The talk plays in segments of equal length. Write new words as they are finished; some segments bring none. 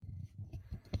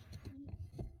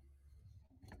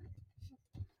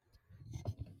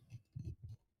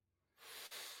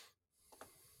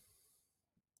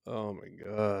Oh my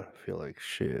god, I feel like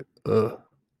shit. Ugh. I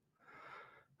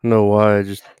don't know why, I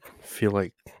just feel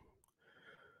like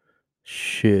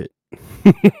shit.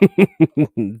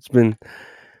 It's been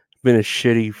a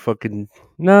shitty fucking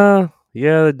yeah,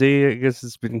 the day I guess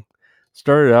it's been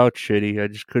started out shitty. I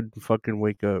just couldn't fucking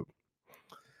wake up.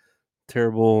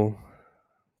 Terrible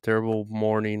terrible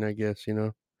morning, I guess.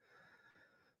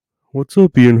 What's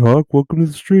up, Ian Hawk? Welcome to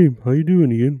the stream. How you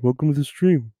doing, Ian? Welcome to the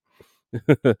stream.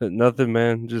 Nothing,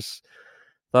 man. Just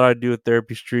thought I'd do a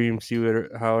therapy stream, see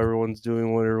how everyone's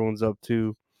doing, what everyone's up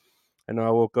to. I know I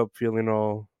woke up feeling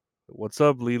all, "What's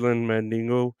up, Leland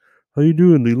Mandingo? How you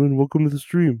doing, Leland? Welcome to the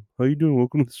stream. How you doing?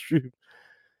 Welcome to the stream."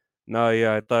 No,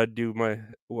 yeah, I thought I'd do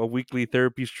a weekly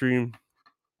therapy stream,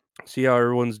 see how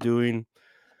everyone's doing,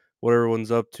 what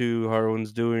everyone's up to, how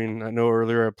everyone's doing. I know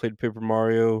earlier I played Paper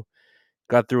Mario,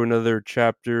 got through another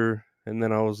chapter, and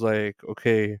then I was like,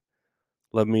 okay,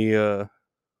 let me uh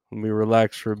let me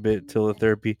relax for a bit till the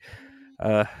therapy.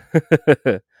 Uh,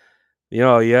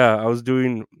 yeah, I was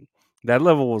doing that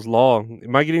level was long.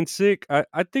 Am I getting sick?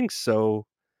 I think so.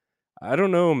 I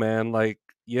don't know, man. Like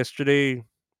yesterday,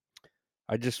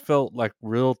 I just felt like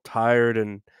real tired,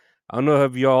 and I don't know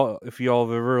if y'all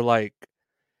have ever like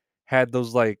had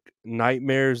those like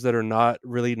nightmares that are not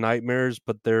really nightmares,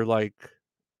 but they're like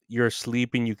you're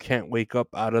asleep and you can't wake up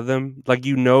out of them. Like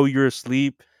you're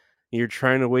asleep, and you're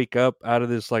trying to wake up out of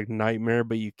this like nightmare,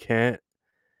 but you can't,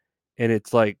 and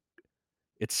it's like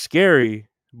it's scary,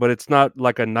 but it's not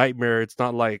like a nightmare. It's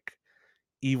not like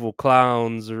evil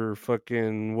clowns or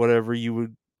fucking whatever you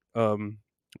would um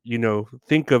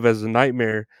think of as a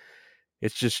nightmare.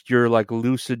 It's just you're like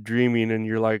lucid dreaming and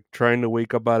you're like trying to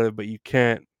wake up out of it but you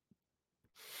can't.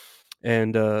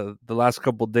 And the last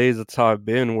couple days that's how I've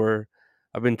been, where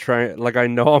I've been trying, like, I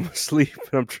know I'm asleep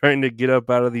and I'm trying to get up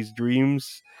out of these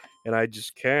dreams and I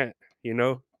just can't, you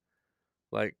know?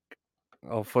 Like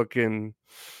I'll fucking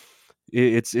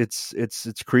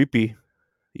it's creepy.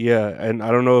 Yeah, and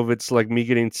I don't know if it's like me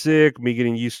getting sick, me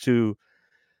getting used to.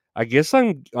 I guess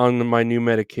I'm on my new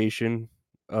medication.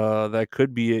 That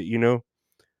could be it.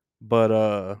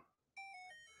 But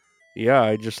yeah,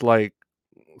 I just like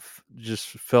just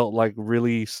felt like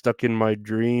really stuck in my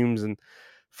dreams, and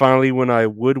finally, when I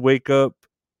would wake up,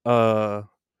 uh,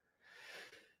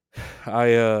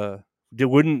 I it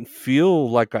wouldn't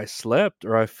feel like I slept,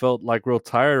 or I felt like real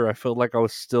tired, or I felt like I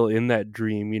was still in that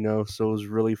dream. So it was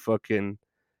really fucking,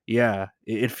 yeah.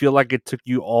 It feel like it took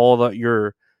you all of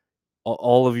your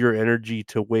energy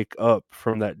to wake up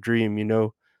from that dream,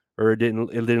 or it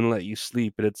didn't let you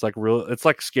sleep, and it's like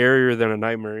scarier than a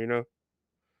nightmare.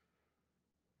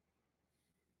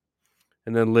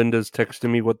 And then Linda's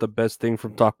texting me what the best thing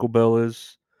from Taco Bell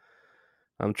is.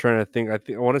 I'm trying to think. I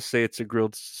want to say it's a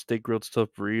grilled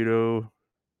stuffed burrito,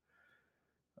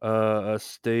 a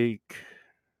steak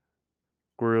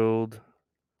grilled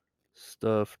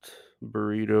stuffed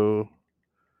burrito,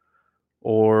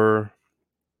 or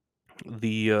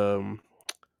the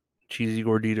cheesy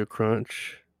gordita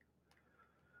crunch.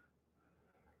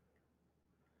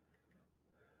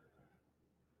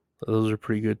 Those are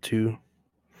pretty good too.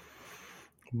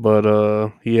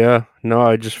 But yeah, no,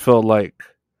 I just felt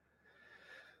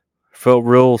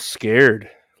real scared.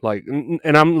 Like,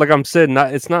 and I'm said,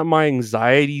 not it's not my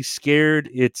anxiety scared.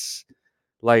 It's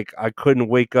like I couldn't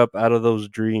wake up out of those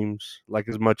dreams like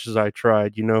as much as I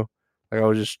tried. Like I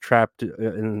was just trapped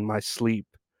in my sleep.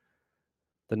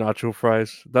 The nacho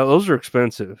fries, those are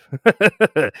expensive.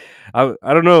 I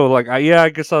don't know. Like I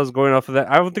guess I was going off of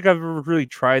that. I don't think I've ever really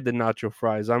tried the nacho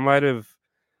fries. I might have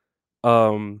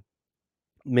um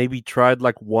maybe tried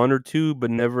like one or two,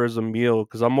 but never as a meal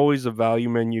because I'm always a value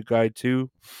menu guy too.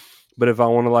 But if I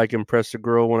want to like impress a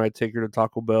girl when I take her to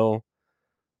Taco Bell,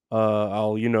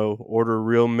 I'll order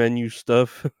real menu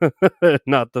stuff,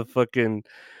 not the fucking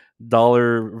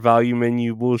dollar value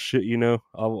menu bullshit.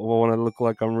 I want to look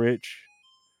like I'm rich.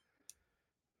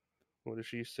 What is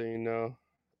she saying now?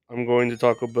 I'm going to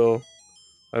Taco Bell.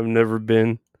 I've never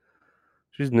been.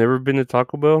 She's never been to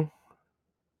Taco Bell?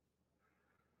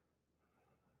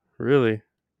 Really?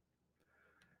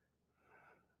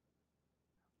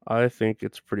 I think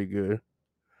it's pretty good.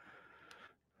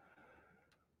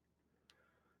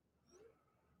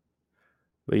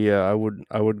 But yeah, I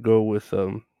would go with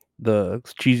the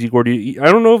cheesy gordita.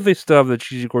 I don't know if they still have the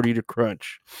cheesy gordita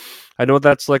crunch. I know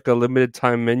that's like a limited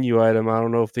time menu item. I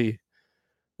don't know if they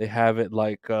have it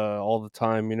like all the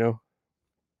time. I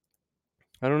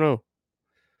don't know.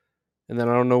 And then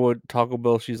I don't know what Taco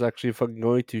Bell she's actually fucking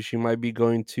going to. She might be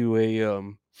going to a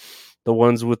the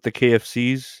ones with the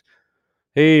KFCs.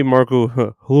 Hey Marco,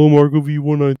 hello Marco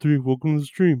V193. Welcome to the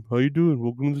stream. How you doing?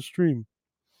 Welcome to the stream.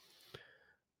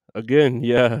 Again,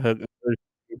 yeah.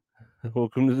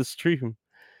 Welcome to the stream.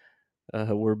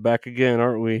 We're back again,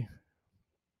 aren't we?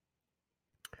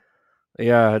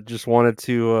 Yeah, I just wanted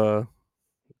to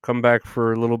come back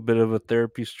for a little bit of a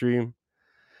therapy stream.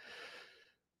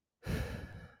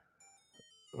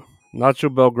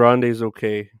 Nacho Belgrande is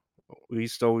okay. We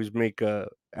used to always make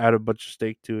add a bunch of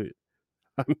steak to it.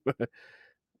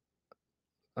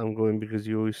 I'm going because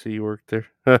you always say you work there.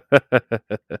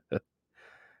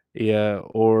 Yeah,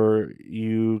 or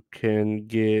you can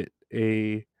get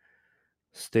a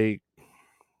steak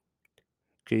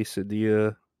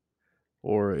quesadilla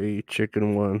or a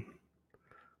chicken one.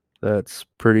 That's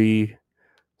pretty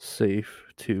safe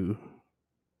too.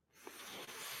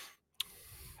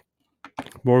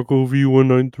 Marco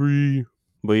V193.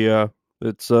 But yeah,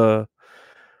 it's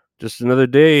just another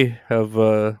day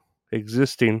of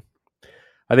existing.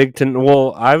 I think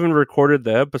well, I haven't recorded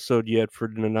the episode yet for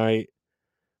tonight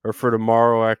or for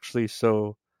tomorrow actually,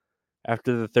 so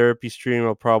after the therapy stream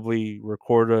I'll probably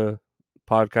record a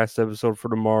podcast episode for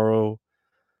tomorrow.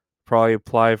 Probably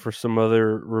apply for some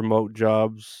other remote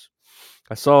jobs.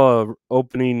 I saw a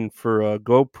opening for a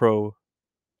GoPro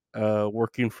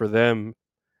working for them,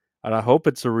 and I hope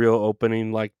it's a real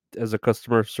opening like as a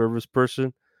customer service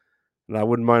person. And I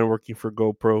wouldn't mind working for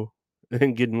GoPro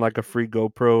and getting like a free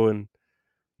GoPro and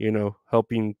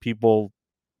helping people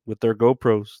with their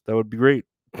GoPros. That would be great.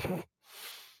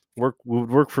 Work would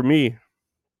work for me.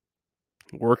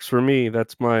 Works for me.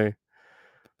 That's my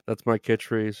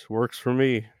catchphrase. Works for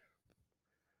me.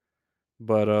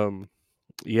 But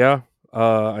yeah.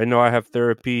 I know I have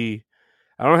therapy.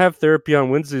 I don't have therapy on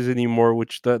Wednesdays anymore,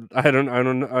 which that I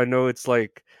know it's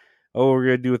like, oh, we're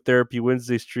gonna do a therapy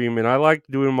Wednesday stream, and I like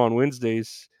doing them on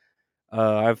Wednesdays.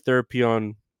 I have therapy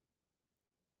on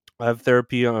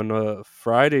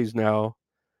Fridays now.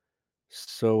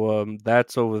 So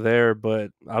that's over there,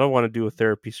 but I don't want to do a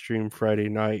therapy stream Friday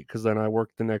night because then I work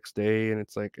the next day and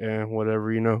it's like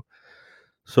whatever.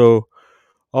 So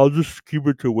I'll just keep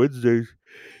it to Wednesdays.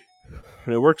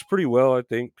 And it works pretty well, I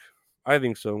think. I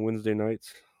think so, Wednesday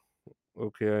nights.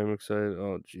 Okay, I'm excited.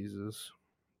 Oh Jesus.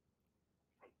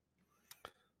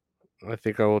 I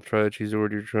think I will try the cheesy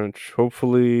order crunch.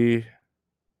 Hopefully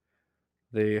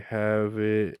they have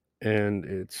it and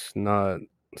it's not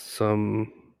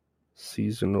some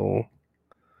seasonal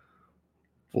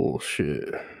bullshit.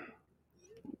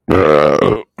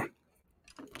 Yeah,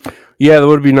 that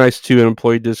would be nice too, an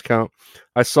employee discount.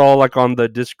 I saw like on the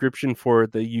description for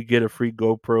it that you get a free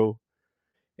GoPro.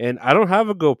 And I don't have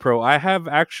a GoPro. I have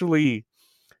actually,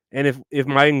 and if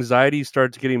my anxiety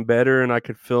starts getting better and I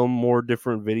could film more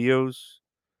different videos,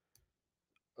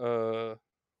 uh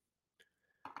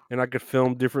and I could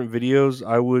film different videos,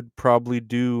 I would probably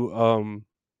do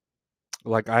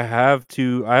like I have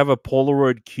a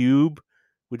Polaroid Cube,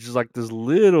 which is like this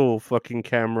little fucking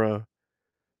camera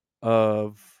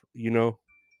of, you know,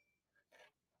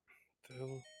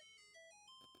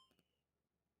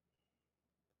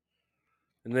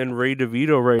 and then Ray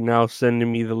DeVito right now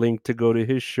sending me the link to go to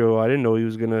his show. I didn't know he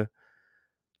was gonna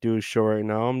do a show right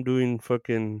now. I'm doing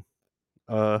fucking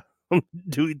I'm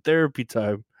doing therapy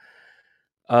time.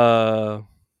 Uh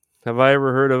have I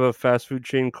ever heard of a fast food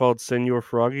chain called Senor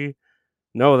Froggy?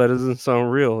 No, that doesn't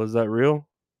sound real. Is that real?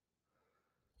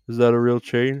 Is that a real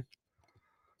chain?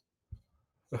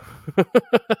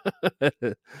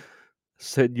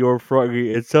 Senor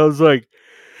Froggy. It sounds like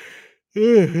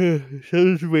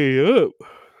sounds me up.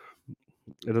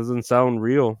 It doesn't sound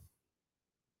real.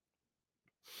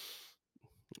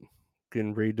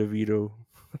 Fucking Ray DeVito.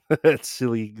 That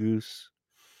silly goose.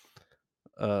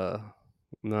 Uh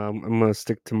no, I'm gonna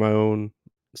stick to my own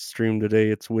stream today.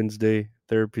 It's Wednesday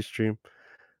therapy stream.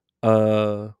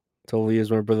 Uh, totally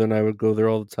is. My brother and I would go there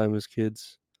all the time as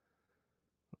kids.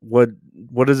 What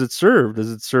does it serve?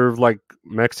 Does it serve like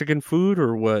Mexican food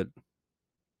or what?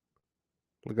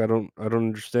 Like I don't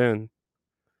understand.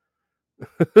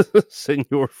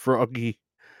 Senor Froggy.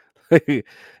 It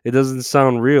doesn't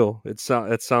sound real. It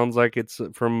sounds like it's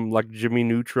from like Jimmy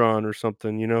Neutron or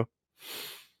something.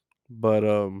 But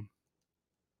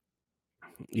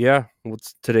yeah,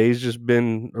 today's just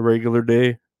been a regular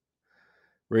day.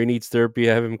 Ray needs therapy.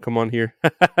 Have him come on here.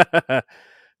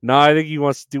 No, I think he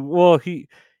wants to do well. He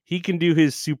can do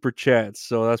his super chats,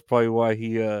 so that's probably why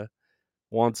he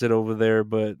wants it over there.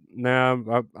 But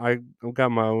nah, I've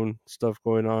got my own stuff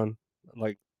going on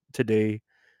like today.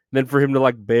 Then for him to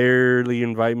like barely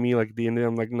invite me, like at the end,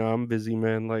 I'm like, nah, I'm busy,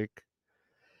 man. Like,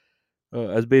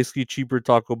 as basically cheaper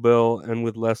Taco Bell and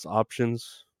with less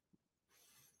options.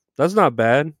 That's not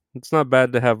bad. It's not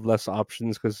bad to have less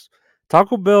options because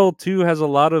Taco Bell too has a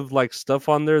lot of like stuff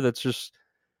on there that's just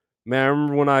Man, I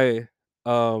remember when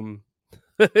um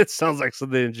it sounds like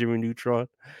something in Jimmy Neutron.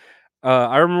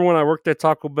 I remember when I worked at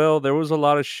Taco Bell, there was a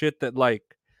lot of shit that like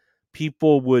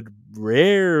people would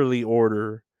rarely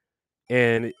order,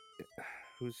 and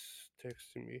who's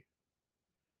texting me?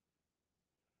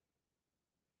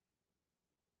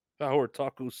 Oh, we're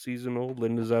taco seasonal.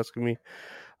 Linda's asking me.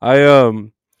 I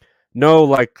no,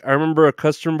 like I remember a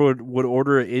customer would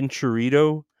order an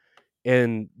enchilada,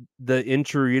 and the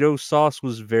enchilada sauce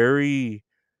was very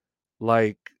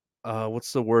like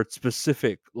what's the word,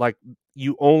 specific. Like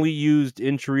you only used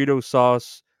enchilada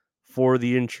sauce for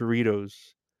the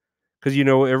enchiladas, because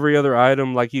every other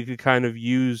item like you could kind of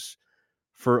use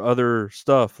for other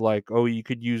stuff. Like, oh, you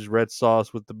could use red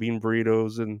sauce with the bean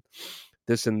burritos and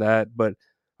this and that, but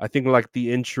I think like the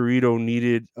enchilada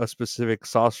needed a specific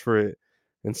sauce for it,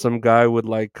 and some guy would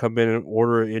like come in and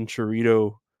order an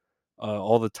enchilada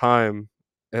all the time.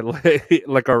 And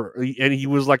like our and he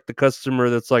was like the customer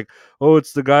that's like, oh,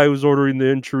 it's the guy who's ordering the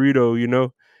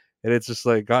enchilada. And it's just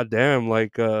like, god damn,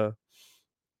 like and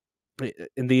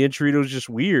the enchilada is just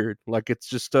weird. Like it's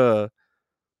just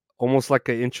almost like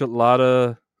a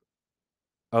enchilada,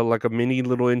 like a mini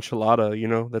little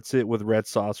enchilada. That's it, with red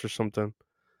sauce or something.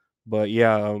 But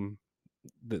yeah,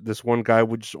 this one guy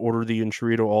would just order the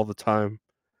enchilada all the time,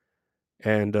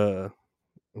 and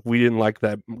we didn't like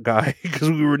that guy because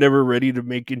we were never ready to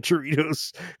make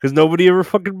enchiladas because nobody ever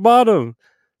fucking bought them.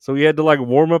 So we had to like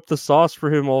warm up the sauce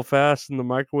for him all fast in the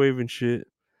microwave and shit,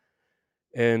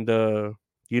 and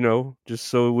just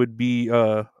so it would be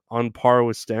on par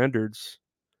with standards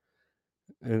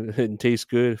and taste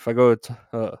good. If I go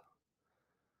to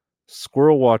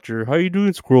Squirrel Watcher, how you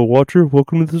doing, Squirrel Watcher?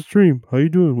 Welcome to the stream. How you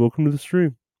doing? Welcome to the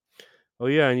stream. Oh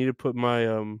yeah, I need to put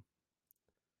my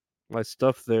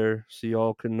stuff there so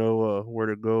y'all can know where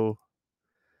to go.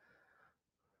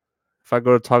 If I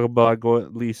go to Taco Bell, I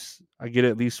get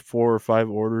at least 4 or 5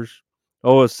 orders.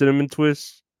 Oh, a cinnamon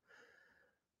twist.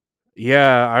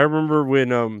 Yeah, I remember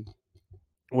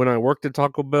when I worked at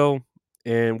Taco Bell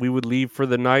and we would leave for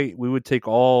the night, we would take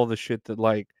all the shit that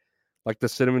like the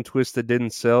cinnamon twist that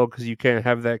didn't sell, because you can't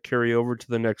have that carry over to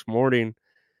the next morning,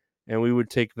 and we would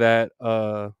take that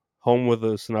home with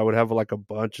us, and I would have like a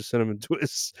bunch of cinnamon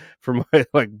twists for my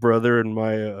like brother and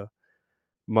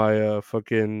my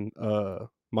fucking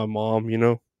my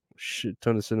mom. Shit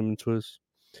ton of cinnamon twists.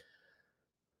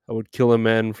 I would kill a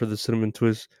man for the cinnamon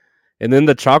twist. And then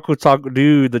the choco taco,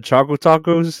 dude, the choco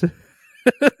tacos.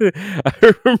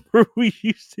 I remember we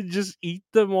used to just eat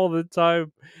them all the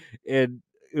time, and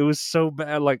it was so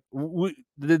bad. Like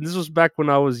this was back when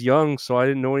I was young, so I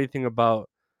didn't know anything about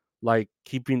like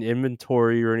keeping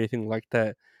inventory or anything like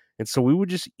that, and so we would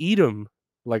just eat them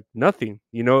like nothing,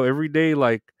 every day.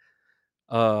 Like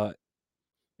uh,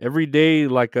 every day,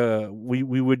 like we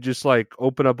would just like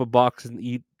open up a box and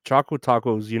eat choco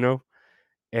tacos.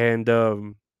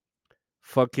 And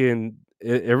fucking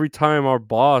every time our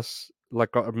boss,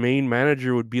 like our main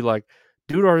manager, would be like,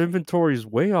 dude, our inventory is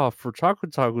way off for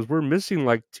chocolate tacos, we're missing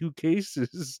like 2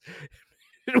 cases.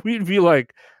 And we'd be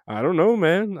like, I don't know,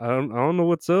 man, I don't know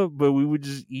what's up, but we would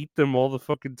just eat them all the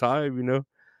fucking time.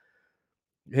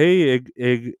 Hey,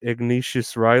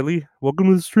 Ignatius Riley, welcome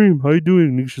to the stream. How you doing,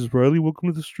 Ignatius Riley? Welcome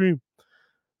to the stream.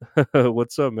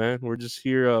 What's up, man? We're just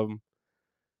here.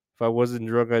 If I wasn't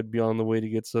drunk, I'd be on the way to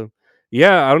get some.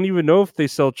 Yeah, I don't even know if they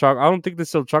sell chocolate. I don't think they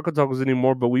sell chocolate tacos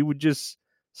anymore, but we would just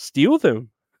steal them.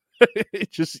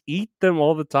 Just eat them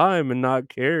all the time and not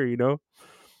care.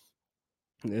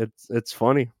 It's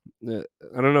funny. I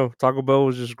don't know. Taco Bell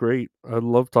was just great. I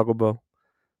love Taco Bell.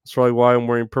 That's probably why I'm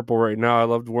wearing purple right now. I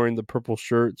loved wearing the purple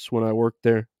shirts when I worked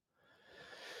there.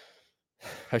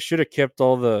 I should have kept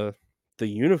all the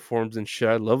uniforms and shit.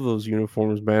 I love those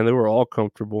uniforms, man. They were all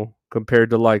comfortable compared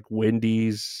to like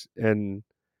Wendy's and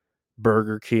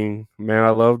Burger King. Man, I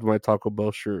loved my Taco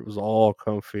Bell shirt. It was all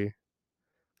comfy.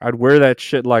 I'd wear that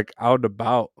shit like out and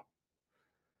about.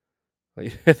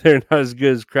 Like, they're not as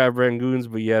good as Crab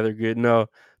Rangoons, but yeah, they're good. No,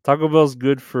 Taco Bell's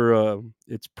good for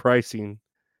its pricing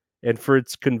and for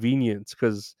its convenience,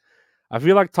 because I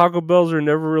feel like Taco Bells are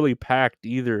never really packed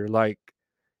either. Like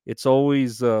it's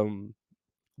always the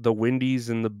Wendy's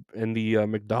and the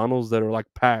McDonald's that are like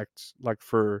packed, like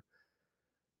for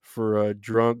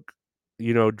drunk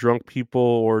people,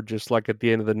 or just like at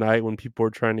the end of the night when people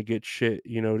are trying to get shit,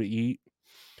 to eat.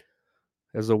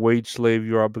 As a wage slave,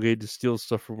 you're obligated to steal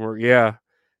stuff from work. Yeah,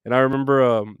 and I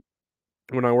remember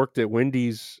when I worked at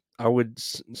Wendy's, I would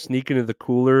sneak into the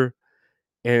cooler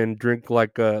and drink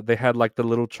like they had like the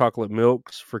little chocolate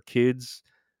milks for kids,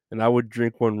 and I would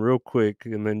drink one real quick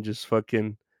and then just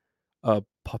fucking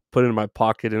put it in my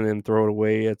pocket and then throw it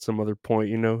away at some other point.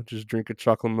 Just drink a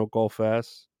chocolate milk all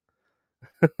fast.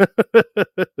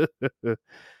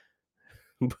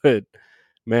 But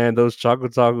man, those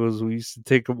chocolate tacos, we used to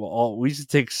take them all. We used to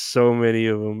take so many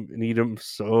of them and eat them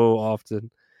so often.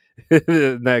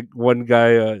 That one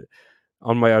guy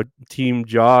on my team,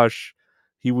 Josh,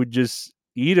 he would just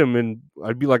eat them, and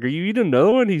I'd be like, "Are you eating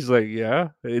another one?" He's like, "Yeah."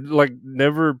 It like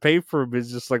never pay for him.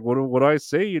 It's just like, what do I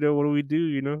say? What do we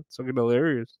do? It's fucking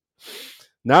hilarious.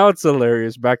 Now it's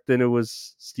hilarious. Back then it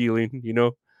was stealing.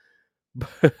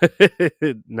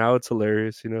 But now it's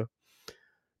hilarious.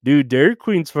 Dude, Dairy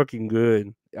Queen's fucking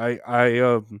good. I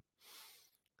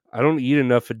don't eat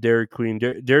enough of Dairy Queen.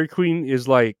 Dairy Queen is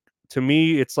like, to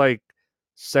me, it's like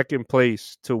second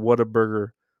place to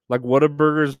Whataburger. Like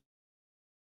Whataburger's,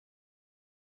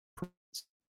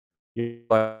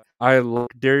 like, I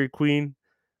like Dairy Queen.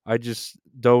 I just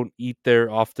don't eat there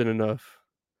often enough.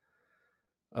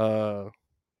 Uh,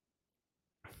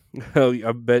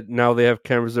 I bet now they have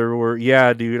cameras everywhere.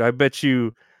 Yeah, dude. I bet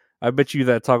you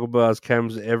that Taco Bell has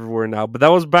cameras everywhere now. But that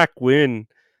was back when,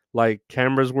 like,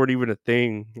 cameras weren't even a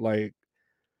thing. Like,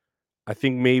 I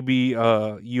think maybe you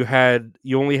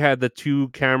only had the two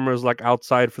cameras like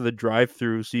outside for the drive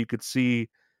through so you could see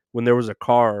when there was a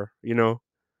car.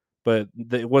 But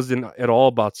it wasn't at all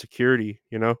about security.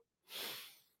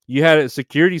 You had a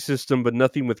security system but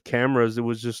nothing with cameras. It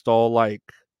was just all like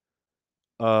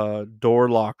door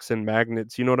locks and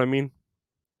magnets, you know what I mean?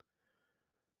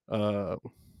 Uh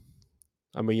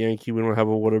I'm a Yankee, we don't have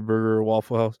a Whataburger or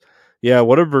Waffle House. Yeah,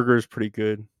 Whataburger is pretty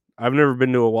good. I've never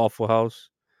been to a Waffle House.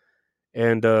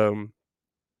 And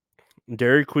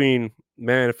Dairy Queen,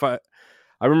 man, if I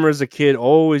remember as a kid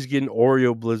always getting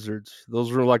Oreo blizzards.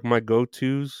 Those were like my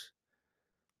go-tos,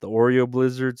 the Oreo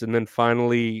blizzards, and then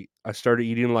finally I started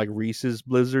eating like Reese's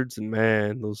blizzards, and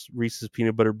man, those Reese's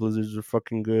peanut butter blizzards are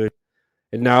fucking good.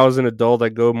 And now as an adult, I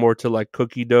go more to like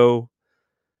cookie dough,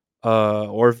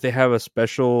 or if they have the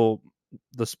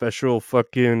special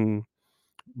fucking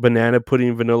banana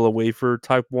pudding vanilla wafer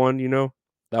type one.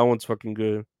 That one's fucking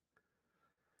good.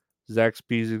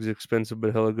 Zaxby's is expensive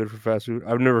but hella good for fast food.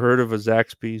 I've never heard of a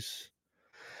Zaxby's.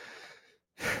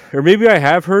 Or maybe I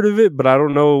have heard of it, but I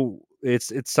don't know.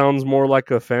 It sounds more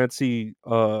like a fancy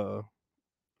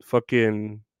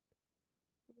fucking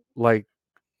like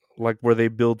where they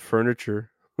build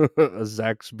furniture. A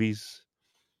Zaxby's.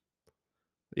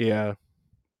 Yeah.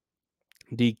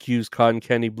 DQ's cotton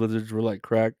candy blizzards were like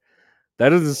crack. That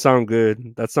doesn't sound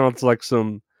good. That sounds like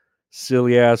some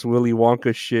silly ass Willy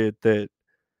Wonka shit that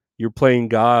you're playing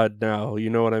God now. You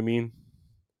know what I mean?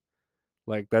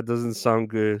 Like that doesn't sound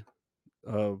good.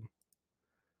 Um,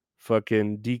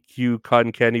 Fucking DQ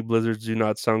cotton candy blizzards do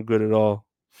not sound good at all.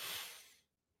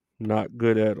 Not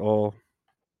good at all.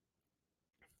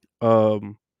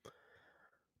 Um,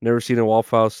 Never seen a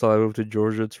Waffle House till I moved to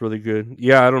Georgia. It's really good.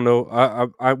 Yeah, I don't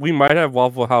know. We might have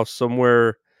Waffle House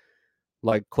somewhere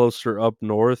like closer up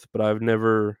north, but I've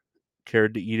never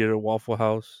cared to eat at a Waffle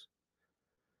House.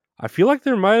 I feel like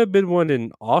there might have been one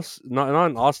in Austin, not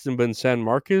in Austin, but in San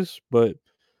Marcos. But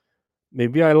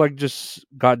maybe I like just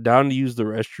got down to use the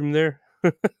restroom there.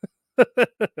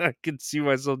 I could see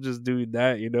myself just doing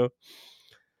that.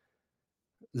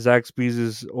 Zaxby's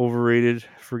is overrated,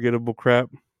 forgettable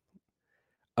crap.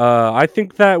 I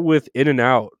think that with In and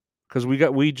Out, because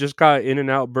we just got In and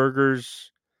Out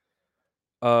burgers.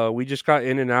 We just got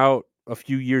In and Out a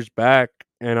few years back,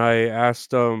 and I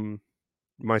asked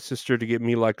my sister to get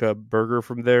me like a burger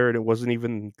from there, and it wasn't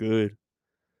even good.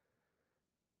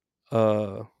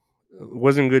 Uh, it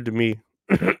wasn't good to me.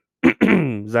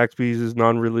 Zaxby's is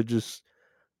non-religious.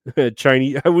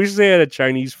 Chinese. I wish they had a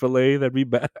Chinese fillet. That'd be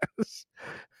badass.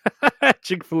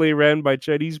 Chick-fil-A ran by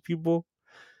Chinese people.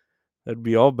 That'd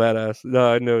be all badass.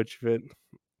 No, I know what you meant.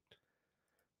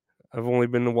 I've only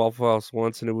been to Waffle House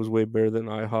once, and it was way better than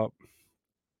IHOP.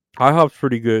 IHOP's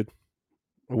pretty good.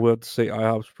 I will have to say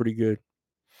IHOP's pretty good.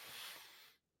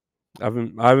 I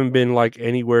haven't been like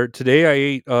anywhere. Today I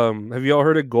ate. Have y'all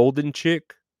heard of Golden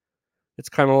Chick? It's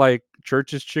kind of like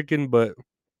Church's chicken, but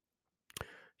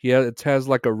yeah, it has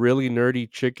like a really nerdy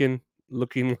chicken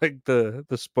looking like the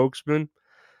spokesman.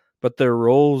 But their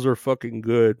rolls are fucking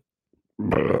good.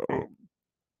 I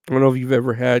don't know if you've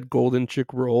ever had Golden Chick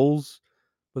rolls,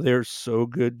 but they're so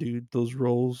good, dude. Those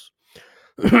rolls.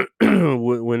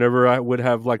 Whenever I would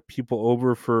have like people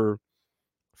over for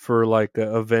like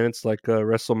events like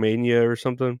WrestleMania or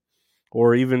something,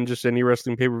 or even just any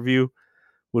wrestling pay per view,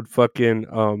 would fucking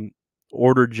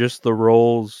order just the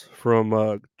rolls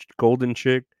from Golden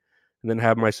Chick, and then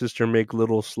have my sister make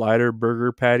little slider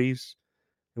burger patties,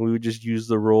 and we would just use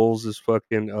the rolls as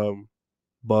fucking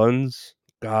buns.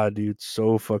 God, dude,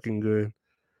 so fucking good.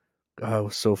 God, it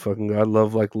was so fucking good. I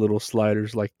love like little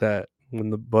sliders like that. When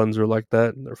the buns are like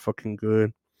that, they're fucking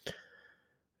good.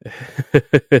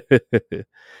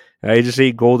 I just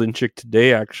ate Golden Chick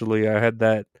today. Actually, I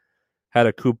had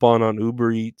a coupon on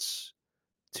Uber Eats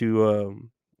to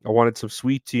I wanted some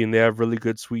sweet tea, and they have really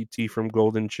good sweet tea from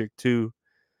Golden Chick too.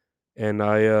 And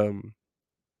I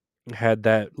had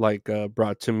that like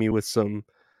brought to me with some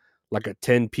like a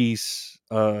 10-piece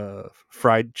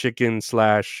fried chicken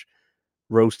slash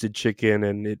roasted chicken,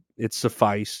 and it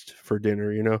sufficed for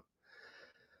dinner.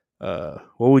 What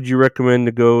would you recommend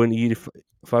to go and eat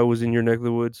if I was in your neck of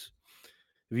the woods?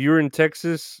 If you were in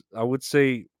Texas, I would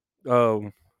say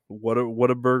um, what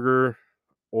a burger,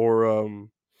 or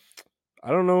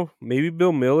I don't know, maybe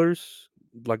Bill Miller's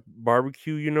like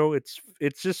barbecue.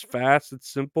 It's just fast, it's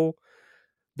simple.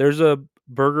 There's a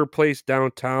burger place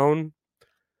downtown.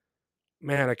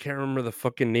 Man, I can't remember the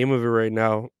fucking name of it right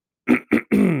now.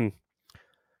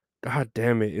 God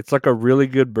damn it. It's like a really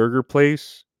good burger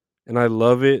place and I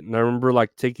love it. And I remember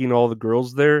like taking all the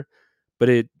girls there, but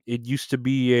it used to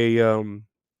be a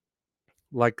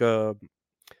like where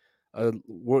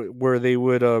they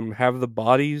would have the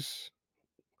bodies.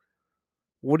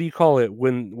 What do you call it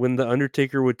when the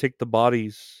Undertaker would take the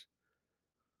bodies?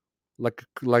 Like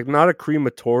not a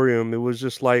crematorium. It was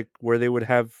just like where they would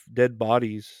have dead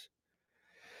bodies.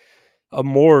 A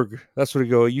morgue. That's what it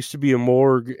go. It used to be a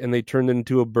morgue, and they turned it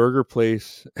into a burger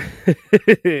place,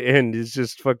 and it's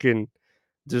just fucking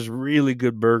just really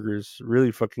good burgers,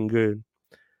 really fucking good.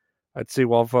 I'd say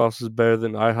Waffle House is better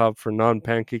than IHOP for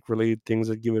non-pancake related things.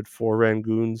 I'd give it 4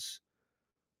 Rangoons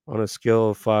on a scale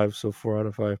of 5, so 4 out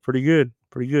of 5. Pretty good,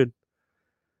 pretty good.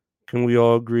 Can we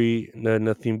all agree that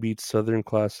nothing beats Southern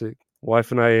classic?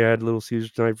 Wife and I had Little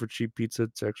Caesars tonight for cheap pizza.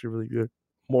 It's actually really good.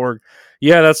 Morgue.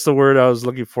 Yeah, that's the word I was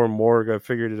looking for. Morgue. I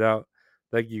figured it out.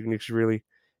 Thank you, Nick. Really,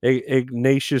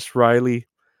 Ignatius Riley.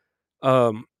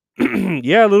 Um,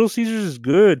 yeah, Little Caesars is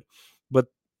good, but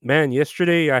man,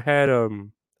 yesterday I had I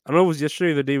don't know if it was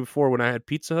yesterday or the day before when I had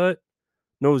Pizza Hut.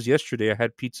 No, it was yesterday. I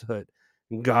had Pizza Hut.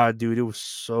 God, dude, it was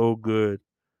so good.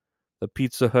 The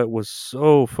Pizza Hut was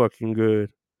so fucking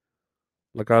good.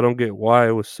 Like I don't get why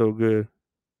it was so good.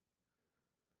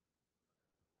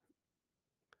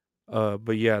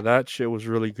 But yeah, that shit was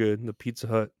really good. The Pizza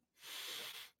Hut.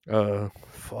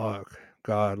 Fuck,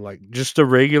 God, like just a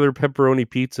regular pepperoni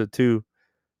pizza too,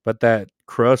 but that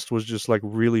crust was just like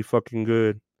really fucking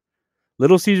good.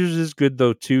 Little Caesars is good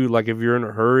though too. Like if you're in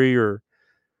a hurry or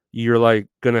you're like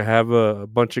gonna have a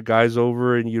bunch of guys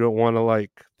over and you don't want to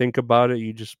like think about it,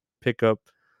 you just pick up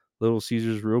Little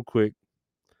Caesars real quick.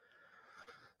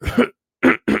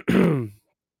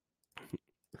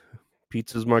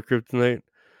 Pizza's my kryptonite.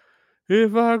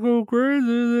 If I go crazy,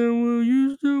 then will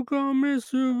you still call me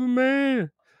Superman?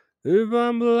 If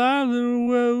I'm alive, then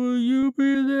where will you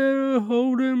be there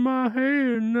holding my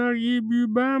hand? I'll keep you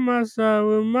by my side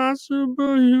with my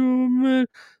superhuman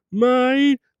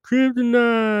might,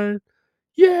 kryptonite.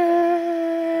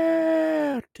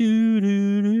 Yeah! Do,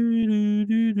 do, do, do,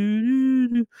 do, do,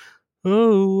 do.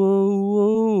 Oh, oh,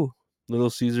 oh. Little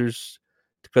Caesars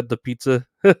to cut the pizza.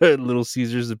 Little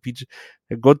Caesars, the pizza.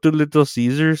 Go to Little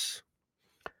Caesars.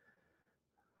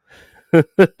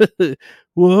 Whoa,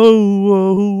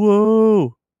 whoa,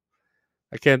 whoa.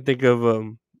 I can't think of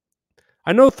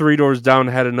I know Three Doors Down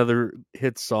had another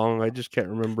hit song. I just can't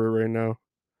remember right now.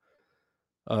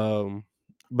 Um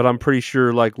but I'm pretty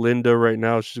sure like Linda right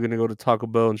now she's going to go to Taco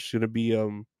Bell and she's going to be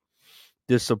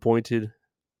disappointed.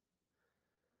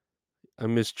 I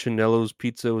miss Chinello's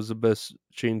Pizza. It was the best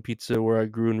chain pizza where I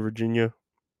grew in Virginia.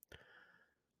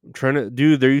 I'm trying to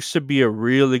dude, there used to be a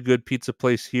really good pizza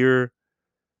place here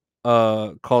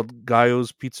called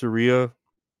Gaio's Pizzeria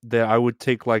that I would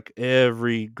take like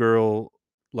every girl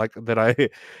like that I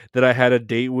that I had a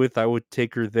date with, I would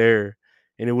take her there.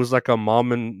 And it was like a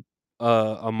mom and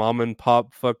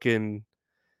pop fucking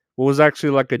what was actually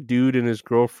like a dude and his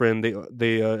girlfriend.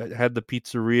 They had the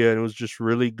pizzeria and it was just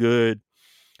really good.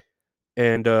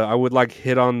 And I would like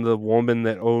hit on the woman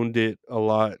that owned it a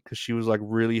lot cuz she was like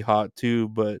really hot too,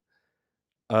 but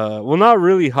well not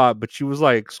really hot, but she was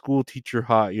like school teacher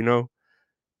hot, you know?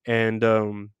 And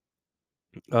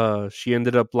she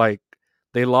ended up like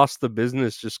they lost the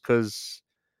business just because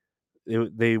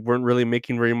they weren't really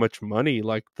making very much money.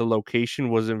 Like the location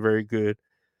wasn't very good.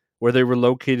 Where they were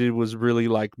located was really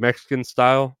like Mexican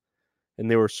style,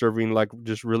 and they were serving like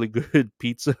just really good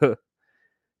pizza.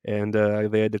 And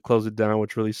they had to close it down,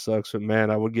 which really sucks. But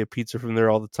man, I would get pizza from there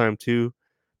all the time too.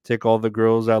 Take all the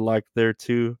girls I liked there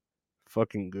too.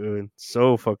 Fucking good,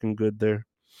 so fucking good there.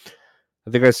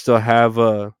 I think I still have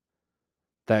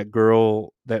that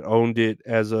girl that owned it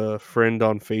as a friend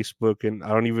on Facebook, and I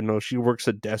don't even know, she works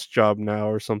a desk job now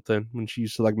or something. When she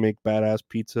used to like make badass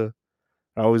pizza,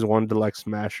 I always wanted to like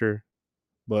smash her,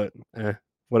 but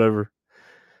whatever.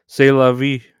 C'est la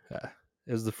vie,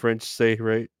 as the French say,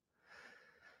 right?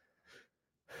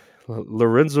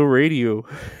 Lorenzo Radio.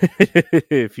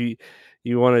 If you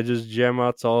want to just jam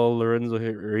out to all Lorenzo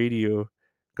Radio,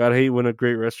 God hate when a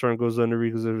great restaurant goes under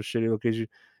because of a shitty location.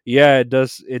 Yeah, it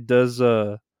does. It does.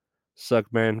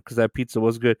 Suck, man, because that pizza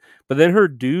was good. But then her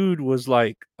dude was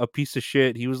like a piece of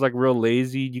shit. He was like real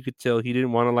lazy. You could tell he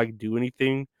didn't want to like do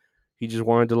anything. He just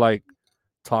wanted to like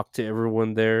talk to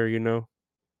everyone there,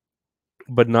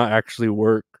 but not actually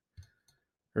work.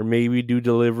 Or maybe do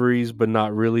deliveries, but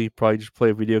not really. Probably just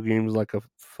play video games like a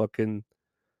fucking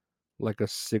like a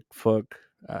sick fuck.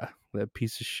 That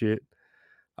piece of shit.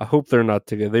 I hope they're not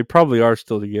together. They probably are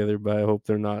still together, but I hope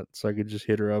they're not. So I could just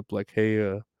hit her up like,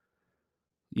 hey,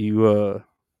 you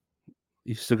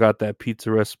you still got that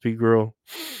pizza recipe, girl?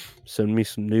 Send me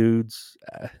some nudes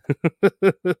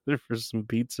for some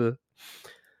pizza.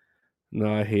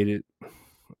 No, I hate it.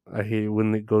 I hate it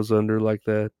when it goes under like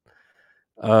that.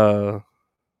 Uh,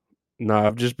 no,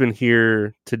 I've just been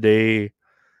here today.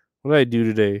 What did I do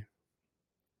today?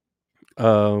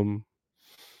 Um,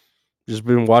 just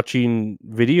been watching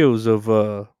videos of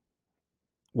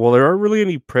well, there aren't really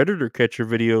any predator catcher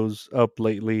videos up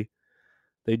lately.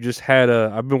 They just had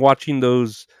I've been watching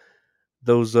those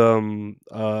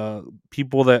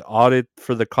people that audit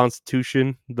for the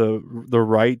Constitution, the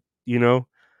right,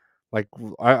 like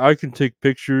I can take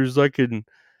pictures, I can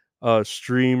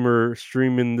stream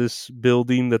in this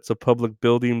building that's a public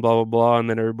building, blah blah blah, and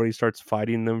then everybody starts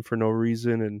fighting them for no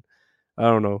reason, and I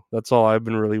don't know. That's all I've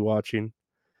been really watching.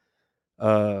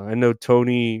 I know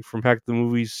Tony from Hack the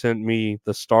Movies sent me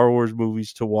the Star Wars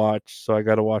movies to watch, so I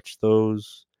got to watch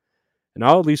those, and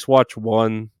I'll at least watch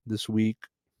one this week.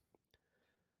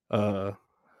 Uh,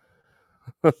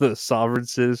 the Sovereign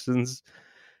Citizens.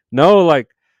 No, like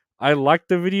I like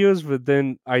the videos, but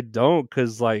then I don't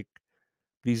because like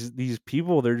these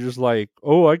people, they're just like,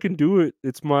 oh, I can do it.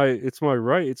 It's my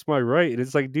right. It's my right. And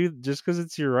it's like, dude, just because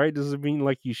it's your right doesn't mean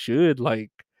like you should.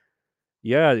 Like,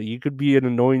 yeah, you could be an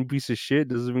annoying piece of shit.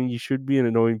 Doesn't mean you should be an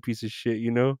annoying piece of shit.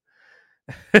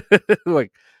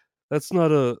 Like that's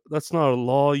not a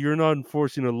law. You're not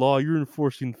enforcing a law. You're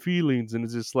enforcing feelings, and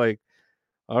it's just like,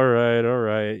 all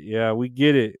right, yeah, we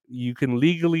get it. You can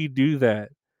legally do that.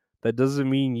 That doesn't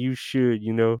mean you should.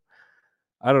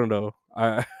 I don't know.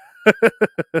 I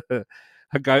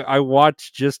like I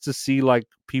watch just to see like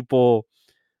people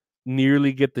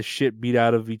nearly get the shit beat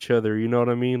out of each other. You know what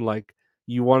I mean? Like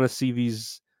you want to see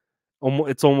these.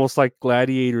 It's almost like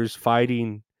gladiators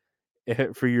fighting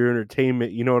for your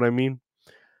entertainment. You know what I mean?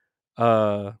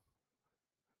 Uh,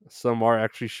 some are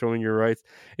actually showing your rights,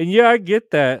 and yeah, I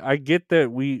get that. I get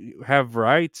that we have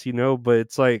rights, but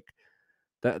it's like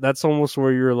that's almost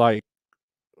where you're like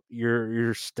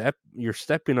you're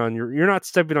stepping on you're not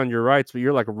stepping on your rights, but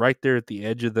you're like right there at the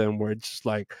edge of them where it's just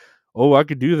like, oh, I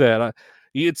could do that.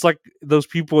 It's like those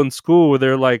people in school where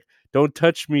they're like, don't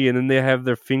touch me, and then they have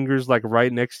their fingers like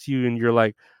right next to you, and you're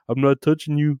like, I'm not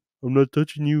touching you, I'm not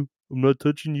touching you, I'm not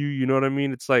touching you. You know what I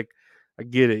mean? It's like, I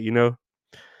get it.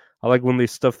 I like when they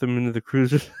stuff them into the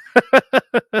cruisers.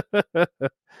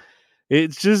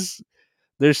 It's just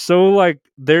they're so like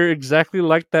they're exactly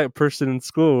like that person in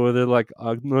school where they're like,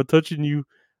 I'm not touching you.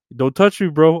 Don't touch me,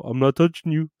 bro. I'm not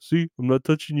touching you. See, I'm not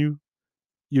touching you.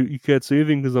 You can't say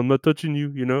anything because I'm not touching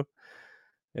you.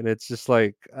 And it's just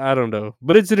like, I don't know.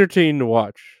 But it's entertaining to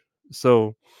watch.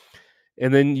 So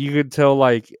and then you could tell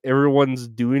like everyone's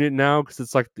doing it now because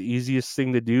it's like the easiest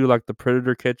thing to do, like the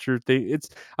predator catcher thing.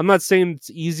 I'm not saying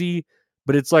it's easy,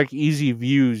 but it's like easy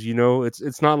views.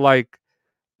 It's not like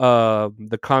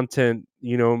the content,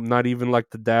 not even like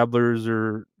the dabblers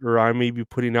or I may be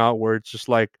putting out where it's just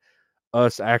like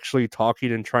us actually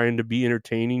talking and trying to be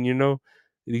entertaining.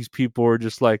 These people are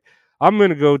just like, I'm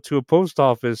gonna go to a post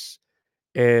office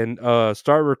and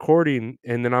start recording,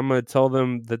 and then I'm gonna tell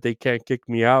them that they can't kick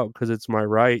me out because it's my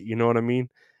right. You know what I mean?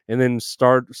 And then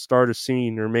start a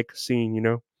scene or make a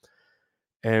scene.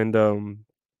 And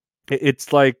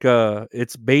it's like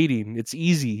it's baiting. It's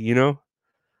easy.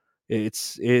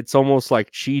 It's almost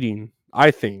like cheating.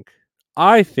 I think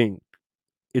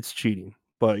it's cheating,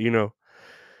 but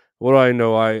what do I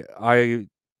know?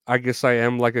 I guess I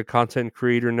am like a content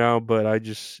creator now, but I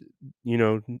just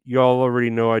y'all already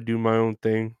know I do my own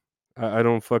thing. I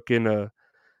don't fucking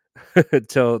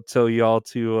tell y'all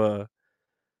to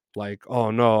like,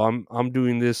 oh no, I'm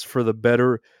doing this for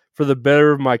for the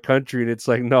better of my country, and it's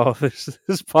like, no, this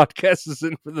podcast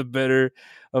isn't for the better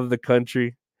of the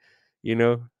country. You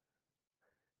know,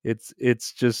 it's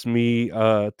just me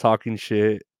talking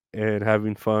shit and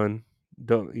having fun.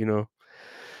 Don't you know?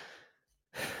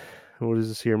 What is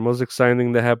this here? Most exciting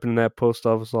thing that happened in that post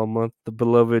office all month. The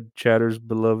beloved Chatter's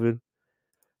beloved.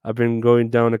 I've been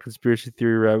going down a conspiracy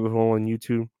theory rabbit hole on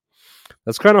YouTube.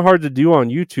 That's kind of hard to do on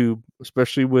YouTube,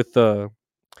 especially with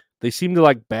they seem to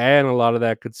like ban a lot of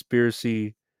that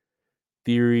conspiracy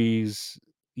theories,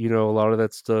 a lot of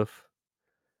that stuff.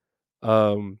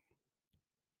 Um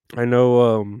I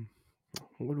know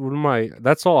what am I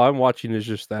that's all I'm watching is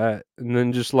just that. And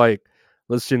then just like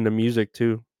listening to music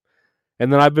too.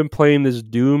 And then I've been playing this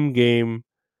Doom game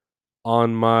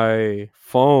on my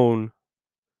phone,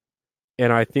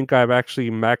 and I think I've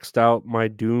actually maxed out my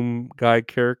Doom guy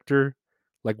character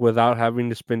like without having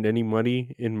to spend any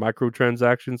money in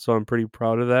microtransactions, so I'm pretty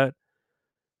proud of that.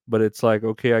 But it's like,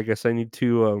 okay, I guess I need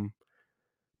to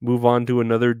move on to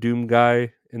another Doom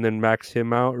guy and then max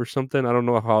him out or something. I don't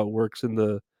know how it works in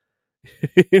the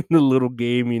in the little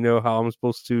game, how I'm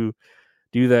supposed to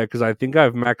do that because I think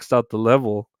I've maxed out the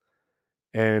level.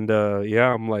 And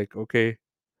yeah, I'm like, okay,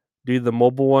 do the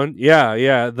mobile one. Yeah,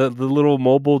 yeah, the little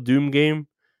mobile Doom game.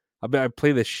 I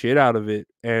play the shit out of it,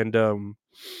 and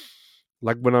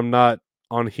like when I'm not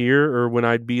on here or when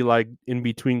I'd be like in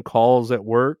between calls at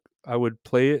work, I would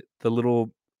play it, the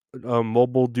little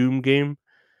mobile Doom game.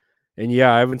 And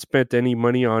yeah, I haven't spent any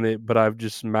money on it, but I've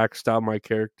just maxed out my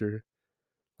character.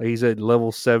 Like he's at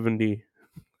level 70.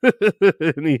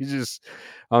 And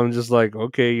I'm just like,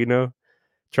 okay,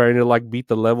 trying to like beat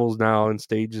the levels now and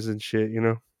stages and shit.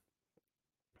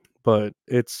 But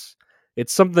it's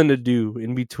something to do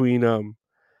in between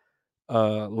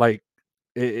like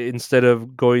instead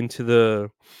of going to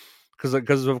the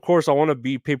because of course I want to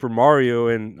beat Paper Mario,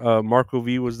 and Marco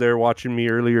V was there watching me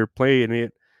earlier playing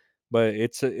it, but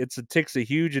it takes a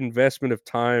huge investment of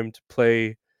time to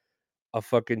play a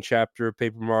fucking chapter of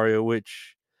Paper Mario,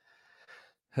 which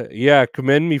yeah,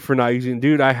 commend me for not using.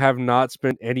 Dude, I have not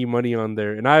spent any money on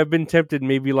there, and I've been tempted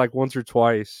maybe like once or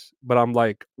twice, but I'm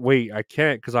like, wait, I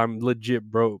can't because I'm legit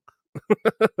broke.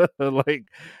 like,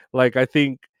 like I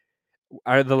think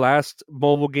the last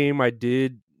mobile game I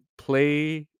did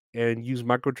play and use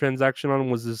microtransaction on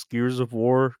was this Gears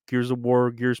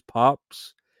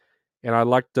Pops, and I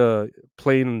liked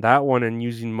playing that one and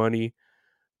using money.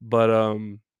 But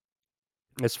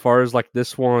as far as like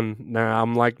this one, nah,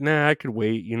 I'm like, nah, I could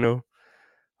wait.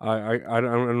 I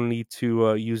don't need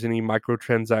to use any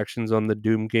microtransactions on the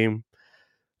Doom game.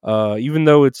 Even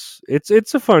though it's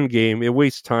a fun game, it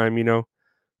wastes time,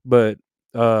 But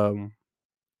um,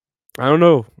 I don't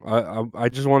know. I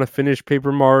just want to finish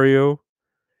Paper Mario,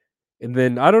 and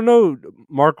then I don't know,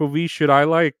 Marco V. Should I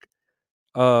like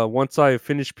once I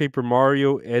finish Paper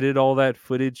Mario, edit all that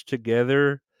footage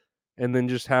together, and then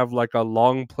just have like a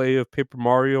long play of Paper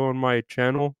Mario on my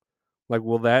channel? Like,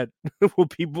 will that will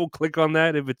people click on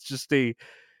that if it's just a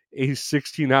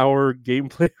 16-hour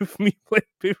gameplay of me playing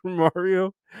Paper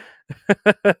Mario?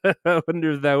 I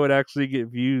wonder if that would actually get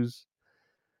views.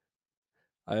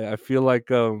 I feel like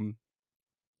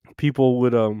people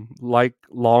would like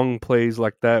long plays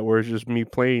like that where it's just me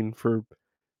playing for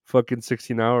fucking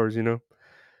 16 hours,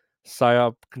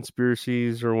 Psyop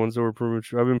conspiracies or ones that were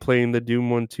premature. I've been playing the Doom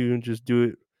one too and just do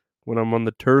it when I'm on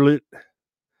the turlet.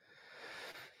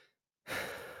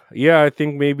 Yeah, I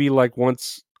think maybe like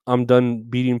once I'm done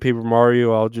beating Paper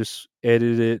Mario, I'll just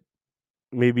edit it,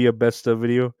 maybe a best of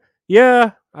video.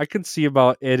 Yeah, I can see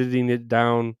about editing it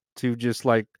down to just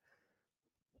like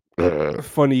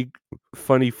funny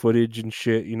funny footage and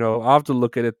shit, I'll have to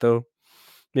look at it though.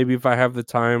 Maybe if I have the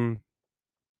time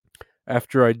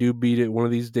after I do beat it one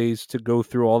of these days to go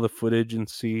through all the footage and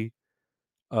see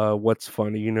what's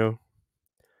funny,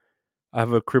 I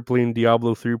have a crippling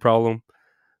Diablo 3 problem.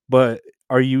 But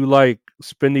are you like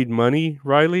spending money,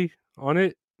 Riley, on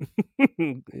it?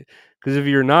 Because if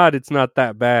you're not, it's not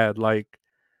that bad. Like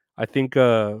I think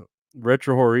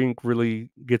Retro Horror Inc. really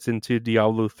gets into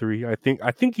Diablo 3. I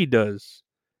think he does.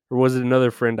 Or was it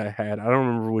another friend I had? I don't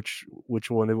remember which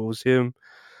one. If it was him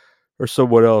or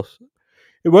someone else.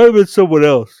 It might have been someone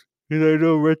else. And I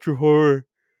know Retro Horror.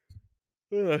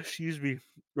 Excuse me.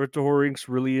 Retro Horror Inc.'s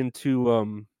really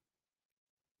into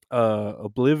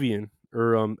Oblivion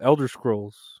or Elder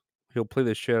Scrolls. He'll play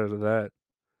the shit out of that.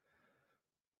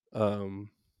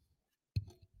 Um,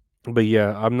 but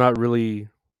yeah, I'm not really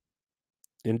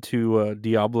into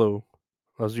Diablo.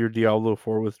 How's your Diablo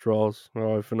 4 withdrawals? My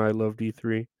wife and I love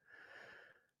D3.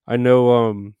 I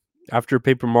know after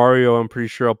Paper Mario, I'm pretty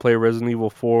sure I'll play Resident Evil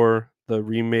 4, the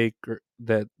remake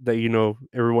that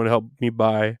everyone helped me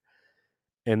buy,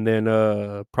 and then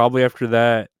probably after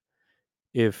that,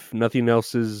 if nothing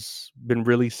else has been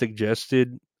really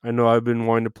suggested, I know I've been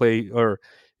wanting to play, or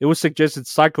it was suggested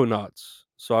Psychonauts,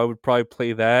 so I would probably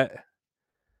play that.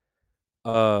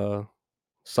 Uh,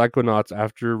 Psychonauts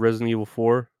after Resident Evil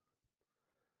 4.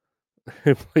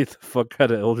 Play the fuck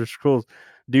out of Elder Scrolls,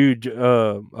 dude.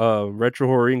 Retro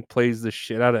Horror Inc. plays the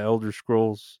shit out of Elder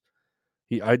Scrolls.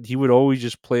 He would always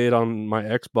just play it on my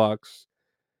Xbox.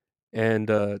 And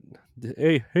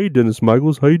hey Dennis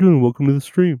Michaels, how you doing? Welcome to the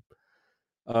stream.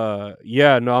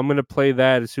 Yeah, no, I'm gonna play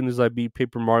that as soon as I beat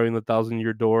Paper Mario and the Thousand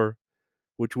Year Door,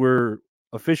 which we're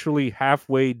officially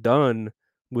halfway done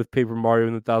with Paper Mario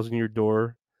and the Thousand Year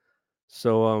Door.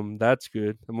 So that's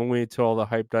good. I'm gonna wait until all the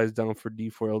hype dies down for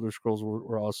D4. Elder Scrolls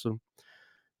were awesome.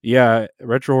 Yeah,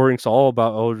 Retro Horror's all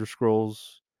about Elder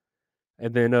Scrolls.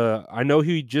 And then I know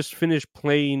he just finished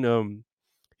playing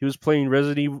he was playing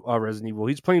Resident Evil.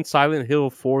 He's playing Silent Hill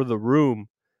for the Room.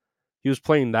 He was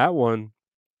playing that one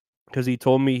because he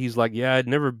told me, he's like, yeah, I'd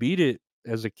never beat it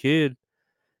as a kid.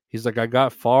 He's like, I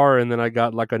got far and then I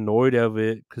got like annoyed of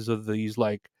it because of these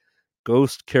like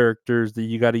ghost characters that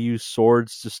you got to use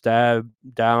swords to stab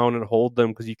down and hold them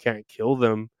because you can't kill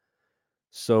them.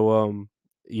 So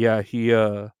yeah,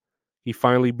 he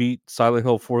finally beat Silent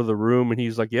Hill for the Room, and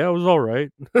he's like, yeah, it was all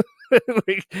right.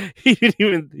 Like, he didn't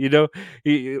even,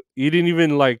 he didn't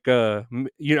even like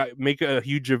make a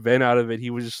huge event out of it. He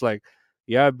was just like,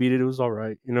 yeah, I beat it. It was all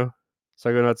right.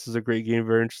 Psychonauts is a great game,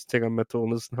 very interesting on mental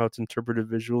illness and how it's interpreted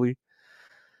visually.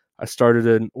 I started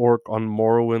an orc on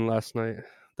Morrowind last night.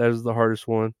 That is the hardest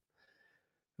one.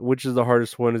 Which is the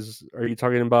hardest one? Are you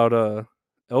talking about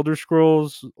Elder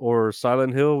Scrolls or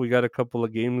Silent Hill? We got a couple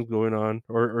of games going on,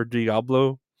 or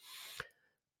Diablo.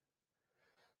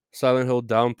 Silent Hill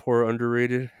Downpour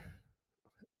underrated.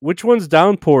 Which one's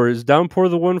Downpour? Is Downpour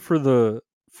the one for the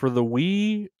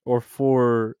Wii or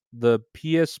for the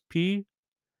PSP?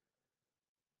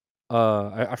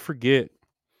 I forget.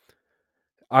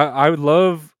 I would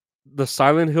love the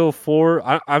Silent Hill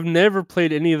 4. I've never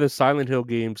played any of the Silent Hill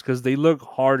games because they look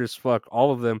hard as fuck.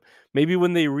 All of them. Maybe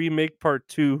when they remake part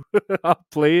 2, I'll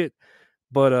play it.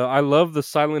 But I love the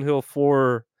Silent Hill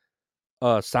 4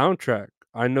 soundtrack.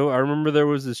 I remember there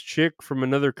was this chick from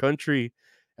another country,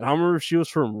 and I don't remember if she was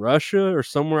from Russia or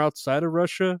somewhere outside of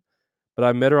Russia, but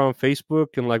I met her on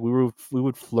Facebook, and like we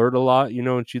would flirt a lot,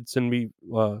 and she'd send me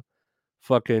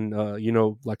fucking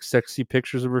like sexy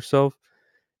pictures of herself,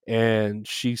 and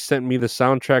she sent me the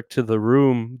soundtrack to The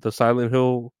Room, the Silent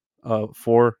Hill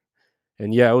 4,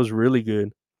 and yeah, it was really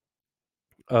good.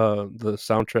 The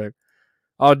soundtrack.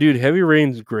 Oh, dude, Heavy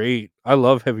Rain's great. I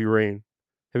love Heavy Rain.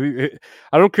 I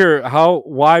don't care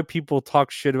why people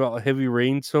talk shit about Heavy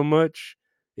Rain so much.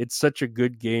 It's such a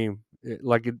good game.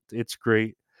 It's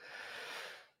great.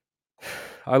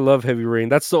 I love Heavy Rain.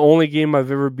 That's the only game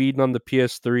I've ever beaten on the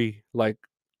PS3. Like,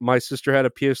 my sister had a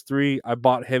PS3. I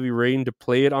bought Heavy Rain to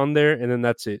play it on there, and then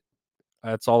that's it.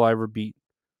 That's all I ever beat.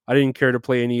 I didn't care to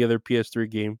play any other PS3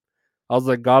 game. I was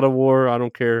like, God of War, I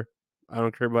don't care. I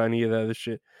don't care about any of that other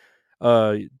shit.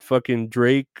 Fucking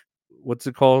Drake, what's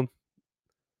it called?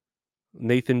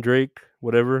 Nathan Drake,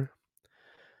 whatever.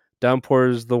 Downpour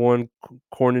is the one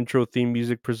corn intro theme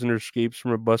music. Prisoner escapes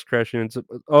from a bus crash and ends up.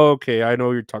 Oh, okay, I know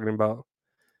what you're talking about.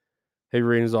 Heavy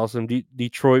Rain is awesome.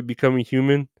 Detroit Becoming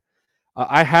Human.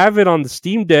 I have it on the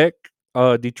Steam Deck.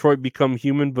 Detroit Become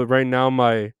Human, but right now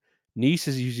my niece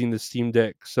is using the Steam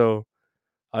Deck, so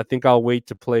I think I'll wait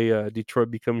to play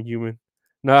Detroit Become Human.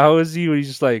 Now, how is he? He's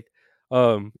just like,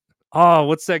 um,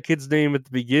 what's that kid's name at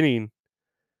the beginning?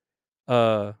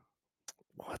 Uh,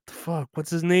 what the fuck?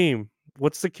 What's his name?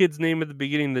 What's the kid's name at the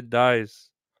beginning that dies?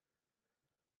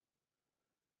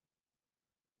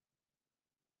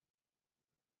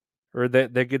 Or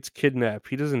that gets kidnapped.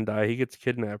 He doesn't die. He gets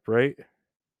kidnapped, right? The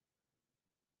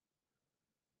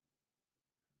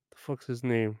fuck's his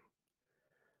name?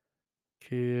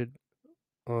 Kid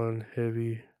on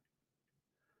Heavy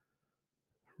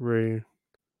Rain.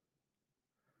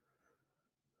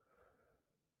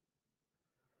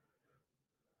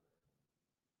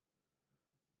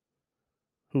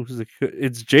 Who's the kid?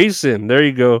 It's Jason. There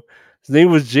you go. His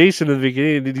name was Jason in the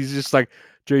beginning, and he's just like,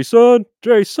 Jason,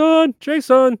 Jason,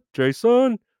 Jason,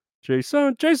 Jason,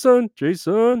 Jason, Jason, Jason,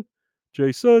 Jason,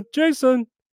 Jason,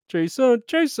 Jason,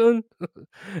 Jason.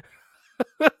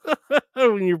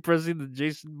 When you're pressing the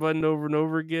Jason button over and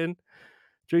over again.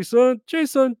 Jason,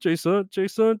 Jason, Jason,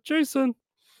 Jason, Jason.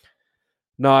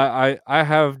 No, I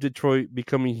have Detroit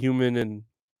Becoming Human, and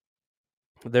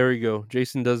there we go.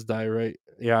 Jason does die, right?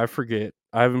 Yeah, I forget.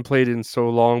 I haven't played it in so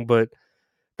long, but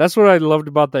That's what I loved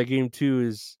about that game too.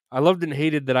 Is I loved and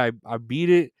hated that I beat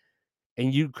it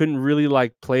and you couldn't really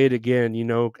like play it again.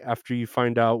 After you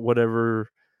find out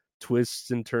whatever twists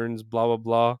and turns, blah blah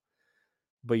blah.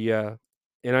 But yeah,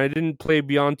 and I didn't play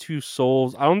Beyond Two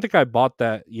Souls. I don't think I bought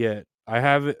that yet. I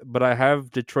have it, but I have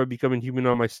Detroit Becoming Human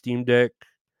on my Steam Deck.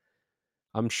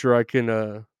 I'm sure I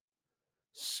can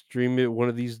stream it one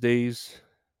of these days.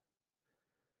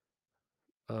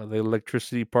 The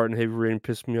electricity part in Heavy Rain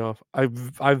pissed me off.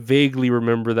 I vaguely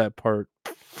remember that part,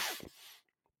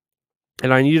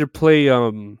 and I need to play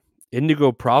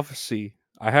Indigo Prophecy.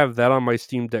 I have that on my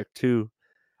Steam Deck too.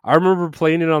 I remember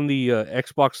playing it on the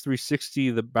Xbox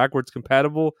 360, the backwards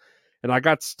compatible, and I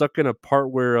got stuck in a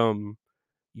part where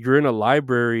you're in a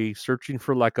library searching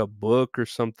for like a book or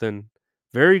something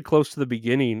very close to the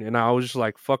beginning, and I was just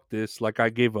like, fuck this, like I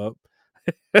gave up.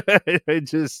 I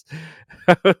just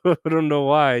I don't know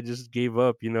why, I just gave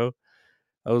up.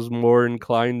 I was more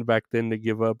inclined back then to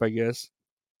give up, I guess.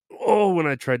 Oh, when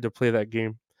I tried to play that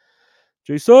game.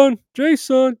 Jason,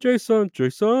 Jason, Jason,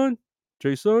 Jason,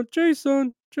 Jason,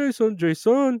 Jason, Jason,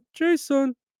 Jason,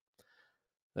 Jason.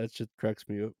 That shit cracks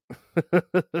me up.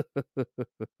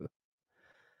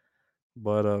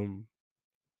 but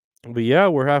but yeah,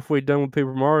 we're halfway done with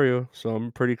Paper Mario, so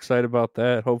I'm pretty excited about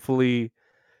that. Hopefully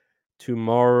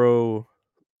tomorrow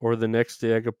or the next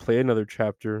day I could play another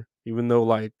chapter, even though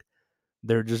like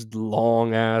they're just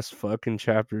long ass fucking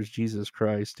chapters. Jesus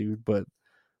Christ, dude! But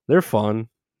they're fun.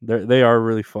 They are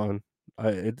really fun.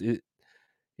 I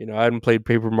hadn't played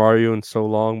Paper Mario in so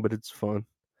long, but it's fun.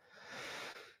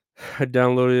 I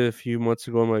downloaded it a few months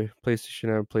ago on my PlayStation.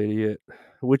 I haven't played it yet.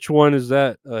 Which one is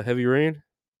that? Heavy Rain,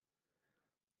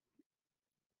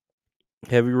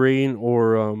 Heavy Rain,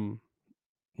 or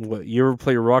what? You ever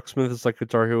play Rocksmith? It's like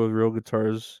Guitar Hero with real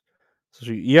guitars.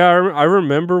 Yeah, I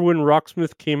remember when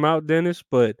Rocksmith came out, Dennis,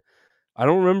 but I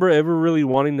don't remember ever really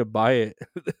wanting to buy it.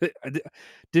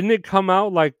 Didn't it come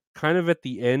out like kind of at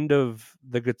the end of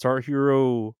the Guitar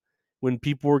Hero when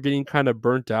people were getting kind of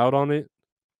burnt out on it?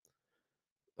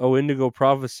 Oh, Indigo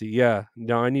Prophecy. Yeah.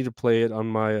 No, I need to play it on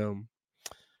my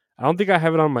I don't think I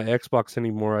have it on my Xbox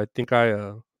anymore.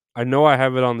 I know I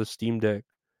have it on the Steam Deck.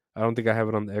 I don't think I have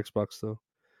it on the Xbox though.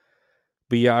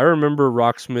 But yeah, I remember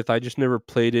Rocksmith. I just never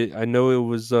played it. I know it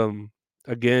was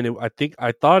again,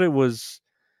 I thought it was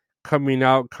coming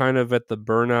out kind of at the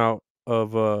burnout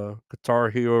of Guitar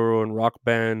Hero and Rock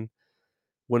Band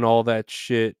when all that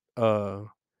shit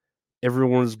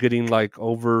everyone was getting like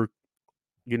you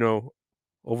know,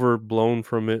 overblown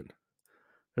from it.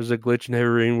 There's a glitch in Heavy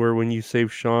Rain where when you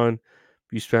save Sean,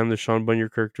 you spam the Sean button, your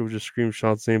character will just scream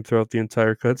Sean's name throughout the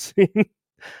entire cutscene.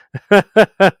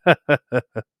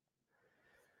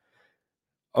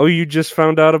 Oh, you just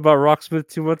found out about Rocksmith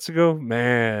 2 months ago?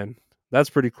 Man, that's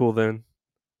pretty cool then.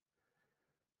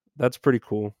 That's pretty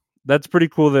cool. That's pretty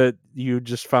cool that you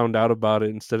just found out about it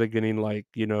instead of getting like,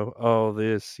 oh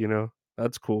this.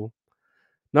 That's cool.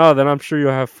 No, then I'm sure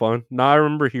you'll have fun. No, I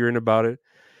remember hearing about it.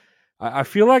 I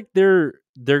feel like they're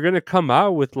gonna come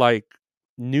out with like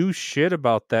new shit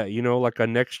about that, like a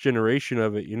next generation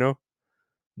of it.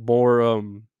 More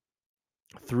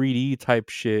 3D type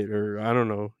shit, or I don't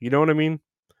know. You know what I mean?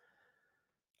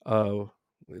 Uh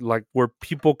like where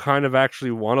people kind of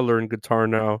actually want to learn guitar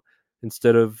now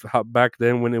instead of how back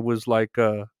then when it was like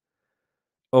oh,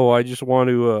 I just want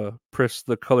to press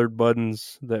the colored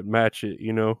buttons that match it,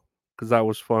 cuz that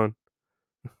was fun.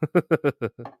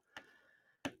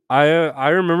 I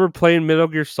remember playing Metal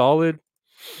Gear Solid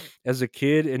as a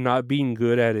kid and not being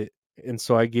good at it, and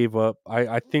so I gave up.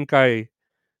 I think I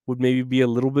would maybe be a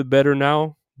little bit better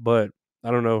now, but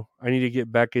I don't know. I need to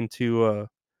get back into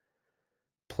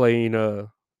playing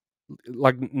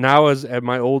like now as at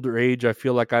my older age, I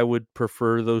feel like I would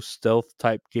prefer those stealth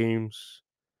type games.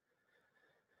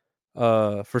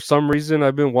 For some reason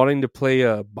I've been wanting to play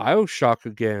BioShock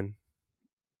again.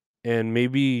 And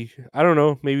maybe I don't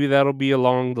know, maybe that'll be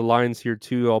along the lines here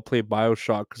too. I'll play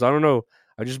BioShock cuz I don't know.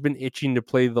 I've just been itching to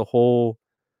play the whole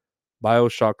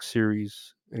BioShock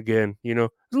series again. There's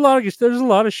a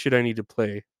lot of shit I need to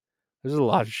play. There's a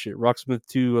lot of shit. Rocksmith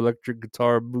 2, Electric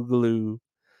Guitar, Boogaloo.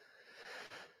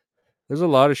 There's a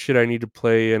lot of shit I need to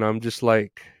play, and I'm just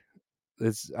like,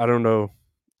 I don't know.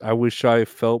 I wish I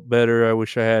felt better. I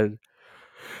wish I had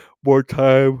more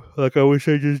time. Like, I wish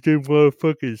I just didn't want to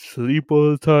fucking sleep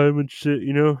all the time and shit.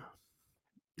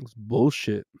 It's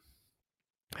bullshit.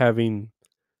 Having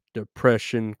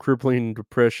depression, crippling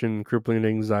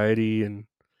anxiety, and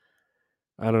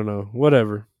I don't know,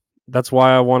 whatever. That's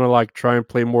why I want to like try and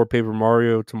play more Paper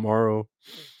Mario tomorrow.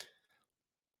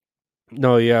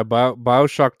 No, yeah,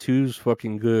 BioShock 2 is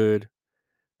fucking good.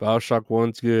 BioShock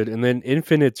 1's good, and then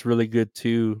Infinite's really good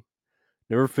too.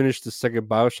 Never finished the second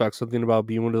BioShock. Something about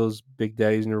being one of those big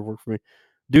daddies never worked for me.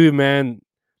 Dude, man,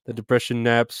 the depression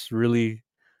naps really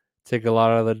take a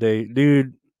lot out of the day.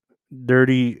 Dude,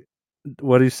 dirty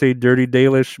what do you say, dirty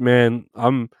Dalish? Man,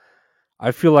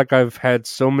 I feel like I've had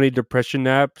so many depression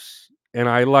naps and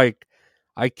I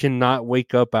cannot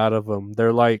wake up out of them.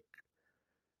 They're like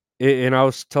and I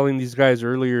was telling these guys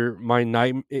earlier, my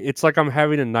night it's like I'm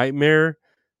having a nightmare,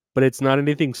 but it's not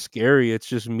anything scary. It's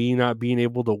just me not being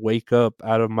able to wake up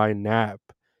out of my nap.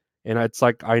 And it's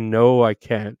like I know I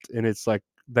can't. And it's like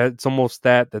that's almost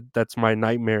that's my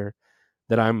nightmare,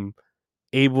 that I'm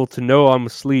able to know I'm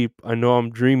asleep. I know I'm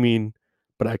dreaming,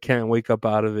 but I can't wake up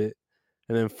out of it.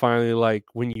 And then finally, like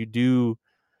when you do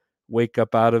wake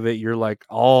up out of it, you're like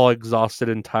all exhausted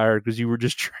and tired because you were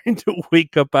just trying to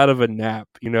wake up out of a nap,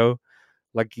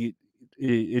 like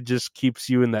it just keeps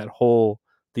you in that hole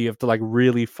that you have to like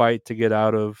really fight to get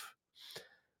out of.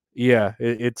 Yeah,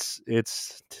 it's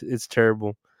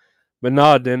terrible. But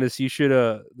nah, Dennis, you should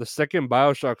the second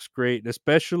BioShock's great,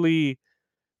 especially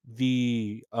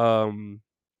the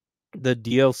the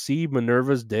DLC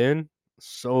Minerva's Den.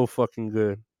 So fucking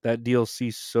good. That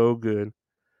DLC so good.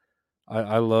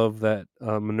 I love that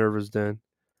Minerva's Den.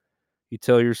 You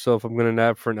tell yourself I'm gonna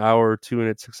nap for an hour or two and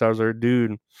it's 6 hours later,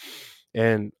 dude.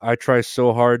 And I try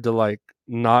so hard to like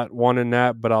not want to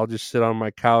nap, but I'll just sit on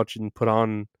my couch and put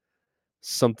on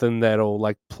something that'll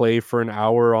like play for an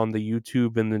hour on the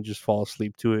YouTube and then just fall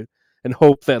asleep to it and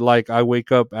hope that like I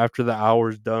wake up after the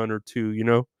hour's done or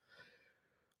two.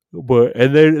 But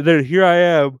and then here I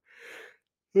am.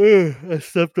 I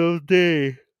slept all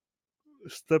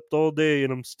day,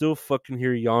 and I'm still fucking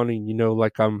here yawning.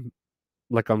 Like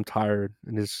I'm tired,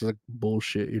 and it's like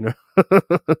bullshit.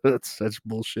 That's such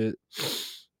bullshit.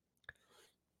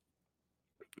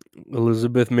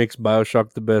 Elizabeth makes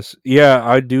Bioshock the best. Yeah,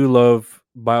 I do love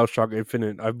Bioshock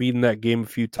Infinite. I've beaten that game a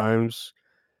few times.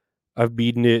 I've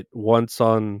beaten it once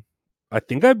on. I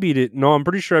think I beat it. No, I'm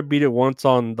pretty sure I beat it once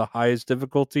on the highest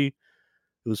difficulty.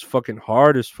 It was fucking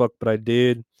hard as fuck, but I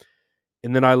did.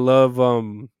 And then I love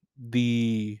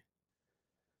the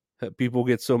people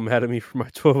get so mad at me for my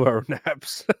 12-hour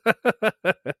naps.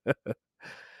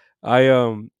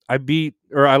 I beat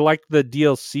or I like the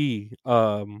DLC.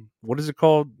 What is it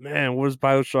called? Man, what is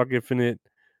BioShock Infinite?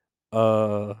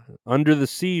 Uh Under the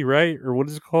Sea, right? Or what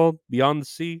is it called? Beyond the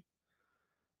Sea?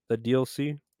 The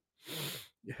DLC?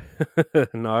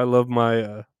 No, I love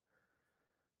my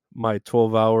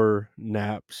 12-hour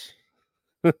naps.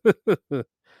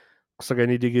 Looks like I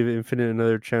need to give Infinite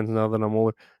another chance now that I'm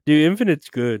older. Dude, Infinite's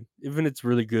good. Infinite's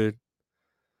really good.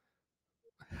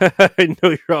 I know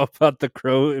you're all about the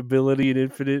crow ability in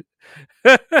Infinite.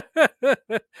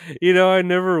 I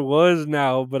never was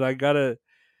now, but I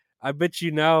bet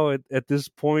you now at this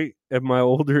point at my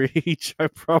older age, I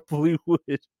probably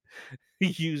would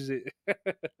use it.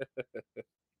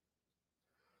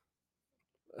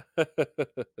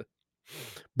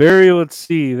 Burial at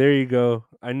Sea. There you go.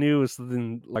 I knew it was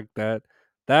something like that.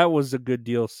 That was a good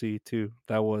DLC too.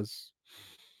 That was.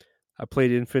 I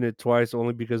played Infinite twice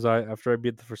only because after I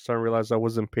beat the first time realized I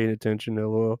wasn't paying attention.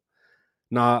 LOL.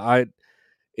 Nah,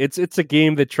 it's a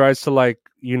game that tries to like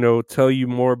tell you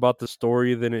more about the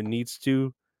story than it needs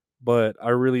to, but I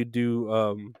really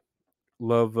do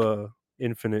love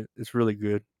Infinite. It's really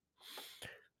good,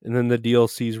 and then the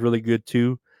DLC is really good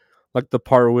too. Like the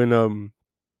part when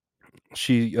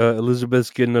she Elizabeth's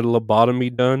getting a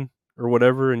lobotomy done or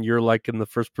whatever, and you're like in the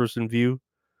first person view.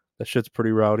 That shit's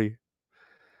pretty rowdy.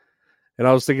 And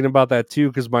I was thinking about that too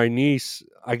because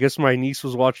I guess my niece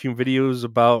was watching videos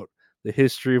about the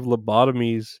history of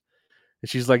lobotomies. And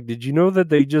she's like, "Did you know that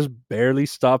they just barely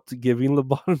stopped giving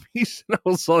lobotomies?" And I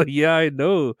was like, "Yeah, I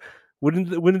know. When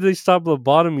did they stop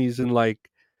lobotomies in like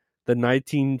the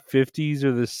 1950s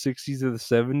or the 60s or the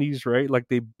 70s? Right? Like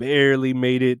they barely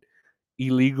made it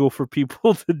illegal for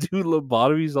people to do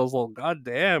lobotomies." I was like, "God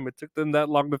damn! It took them that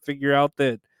long to figure out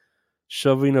that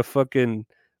shoving a fucking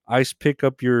ice pick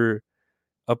up your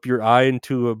eye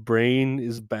into a brain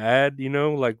is bad.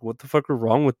 Like what the fuck are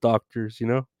wrong with doctors?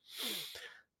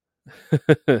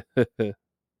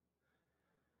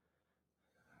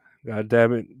 God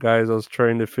damn it, guys! I was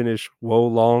trying to finish Wo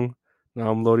Long. Now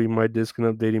I'm loading my disc and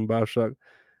updating Bioshock.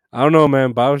 I don't know,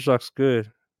 man. Bioshock's good.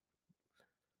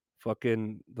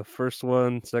 Fucking the first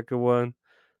one, second one.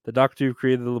 The doctor who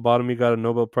created the lobotomy got a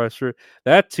Nobel Prize for it.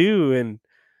 That too, and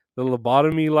the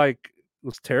lobotomy like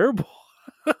was terrible.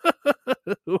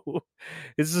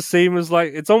 It's the same as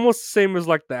like it's almost the same as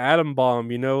like the atom bomb.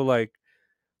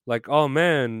 Like oh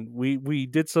man, we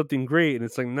did something great, and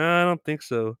it's like nah, I don't think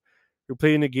so. You're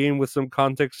playing a game with some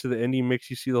context to the ending makes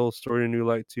you see the whole story in a new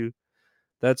light too.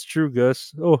 That's true,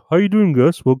 Gus. Oh, how you doing,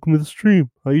 Gus? Welcome to the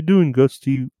stream. How you doing, Gus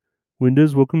T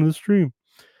Windows? Welcome to the stream.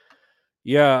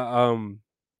 Yeah,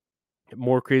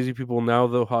 more crazy people now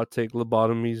though. Hot take: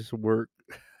 lobotomies work.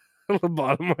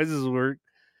 Lobotomizes work.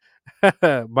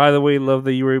 By the way, love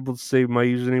that you were able to save my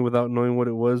username without knowing what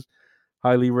it was.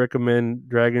 Highly recommend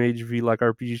Dragon Age if you like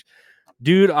RPGs.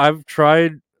 Dude, I've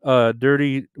tried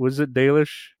Dirty, was it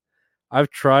Dalish? I've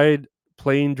tried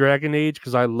playing Dragon Age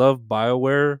because I love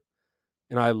BioWare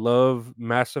and I love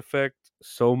Mass Effect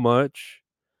so much.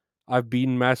 I've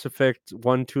beaten Mass Effect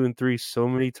 1, 2, and 3 so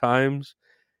many times.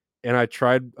 And I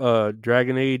tried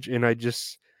Dragon Age and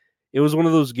it was one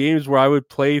of those games where I would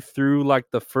play through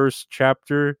like the first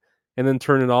chapter and then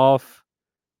turn it off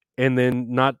and then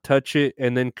not touch it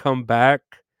and then come back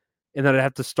and then I'd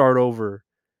have to start over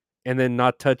and then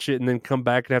not touch it and then come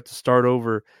back and have to start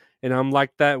over. And I'm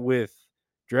like that with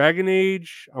Dragon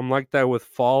Age, I'm like that with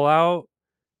Fallout,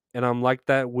 and I'm like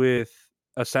that with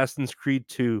Assassin's Creed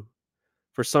 2.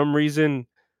 For some reason,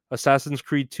 Assassin's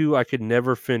Creed 2 I could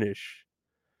never finish.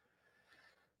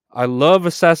 I love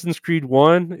Assassin's Creed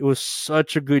 1. It was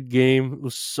such a good game. It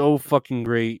was so fucking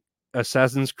great.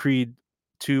 Assassin's Creed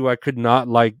 2 I could not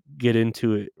get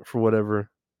into it for whatever.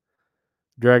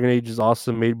 Dragon Age is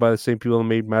awesome, made by the same people that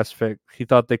made Mass Effect. He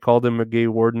thought they called him a gay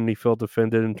warden. He felt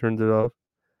offended and turned it off.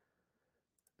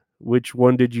 Which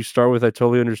one did you start with? I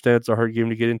totally understand. It's a hard game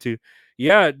to get into.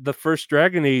 Yeah, the first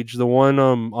Dragon Age, the one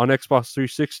on Xbox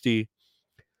 360.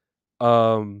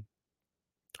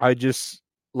 I just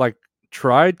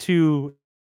tried to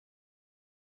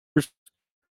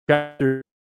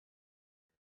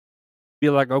be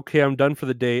like, okay, I'm done for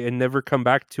the day, and never come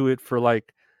back to it for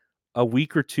like a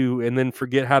week or two, and then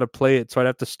forget how to play it. So I'd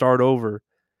have to start over.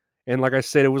 And like I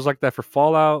said, it was like that for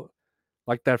Fallout,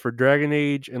 like that for Dragon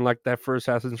Age, and like that for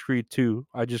Assassin's Creed 2.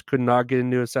 I just could not get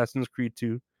into Assassin's Creed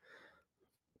 2.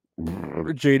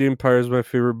 Jade Empire is my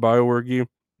favorite BioWare game.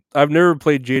 I've never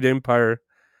played Jade Empire.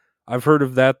 I've heard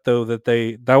of that though.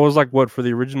 That was like what for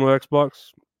the original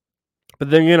Xbox. But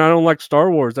then again, I don't like Star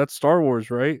Wars. That's Star Wars,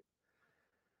 right?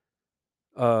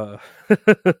 Uh,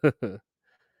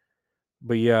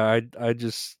 but yeah, I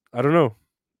don't know.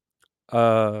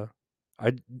 Uh,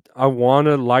 I I want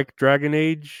to like Dragon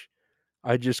Age.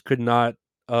 I just couldn't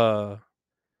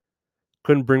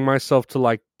bring myself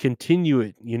to continue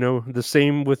it. The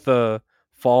same with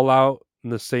Fallout,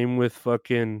 and the same with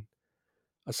fucking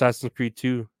Assassin's Creed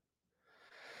 2.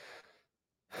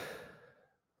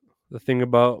 The thing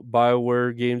about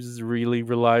BioWare games is it really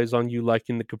relies on you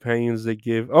liking the companions they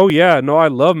give. Oh yeah, no, I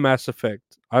love Mass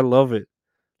Effect. I love it.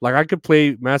 Like I could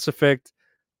play Mass Effect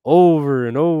over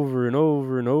and over and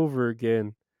over and over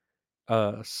again.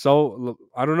 So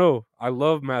I don't know. I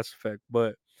love Mass Effect,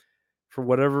 but for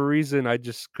whatever reason, I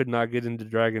just could not get into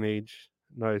Dragon Age.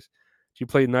 Nice. Did you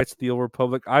play Knights of the Old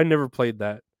Republic? I never played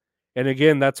that. And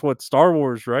again, that's what Star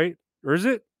Wars, right? Or is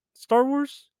it Star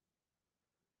Wars?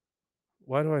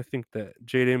 Why do I think that?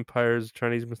 Jade Empire is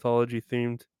Chinese mythology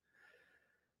themed.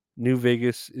 New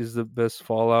Vegas is the best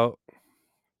Fallout.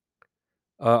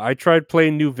 I tried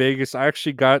playing New Vegas. I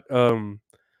actually got when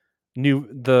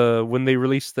they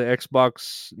released the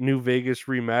Xbox New Vegas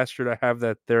remastered. I have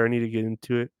that there. I need to get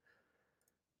into it.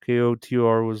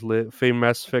 KOTOR was lit. Famed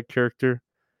Mass Effect character.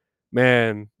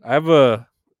 Man, I have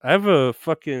a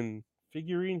fucking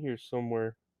figurine here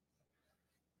somewhere.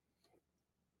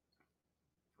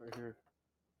 Right here.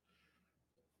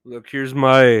 Look, here's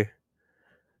my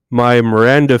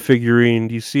Miranda figurine.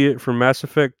 Do you see it from Mass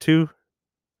Effect 2?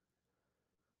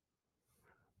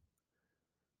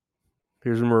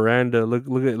 Here's Miranda. Look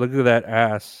at that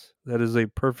ass. That is a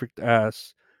perfect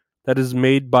ass. That is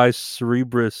made by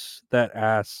Cerebrus, that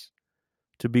ass,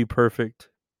 to be perfect.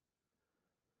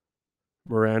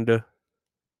 Miranda.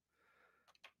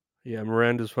 Yeah,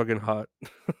 Miranda's fucking hot.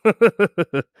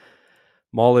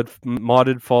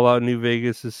 Modded Fallout New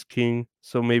Vegas is king,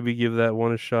 so maybe give that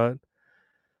one a shot.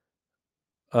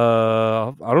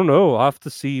 I don't know. I'll have to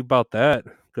see about that,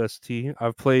 Gus T.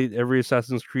 I've played every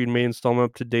Assassin's Creed main installment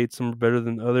up to date. Some are better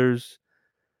than others.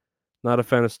 Not a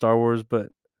fan of Star Wars, but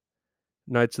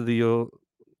Knights of the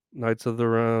Knights of the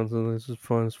Rounds. And this is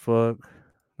fun as fuck.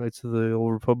 Knights of the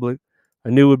Old Republic.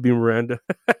 I knew it would be Miranda.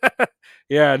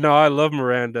 Yeah, no, I love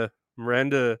Miranda.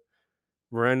 Miranda's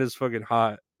fucking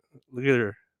hot. Look at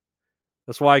her.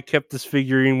 That's why I kept this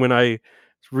figurine when I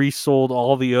resold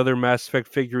all the other Mass Effect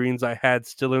figurines I had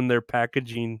still in their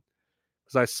packaging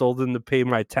because I sold them to pay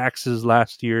my taxes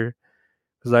last year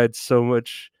because I had so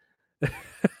much.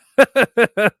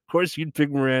 Of course you'd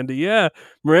pick Miranda. Yeah.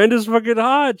 Miranda's fucking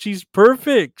hot. She's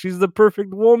perfect. She's the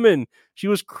perfect woman. She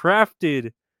was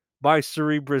crafted by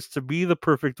Cerebrus to be the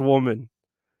perfect woman.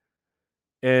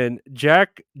 And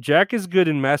Jack is good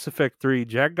in Mass Effect 3.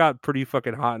 Jack got pretty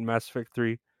fucking hot in Mass Effect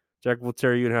 3. Jack will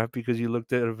tear you in half because you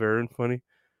looked at a Varen funny.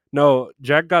 No,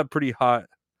 Jack got pretty hot.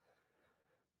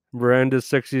 Miranda's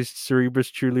sexiest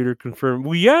Cerebrus cheerleader confirmed.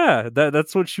 Well, yeah,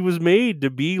 that's what she was made to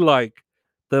be, like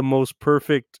the most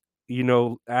perfect,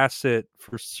 asset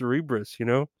for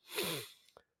Cerebrus.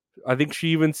 I think she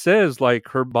even says like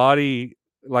her body,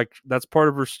 like that's part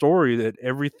of her story that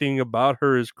everything about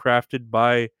her is crafted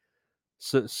by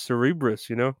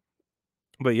Cerebrus.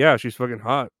 But yeah, she's fucking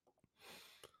hot.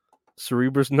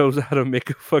 Cerebrus knows how to make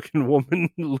a fucking woman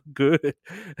look good.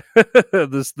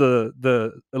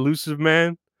 The elusive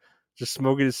man just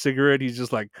smoking his cigarette. He's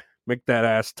just like, make that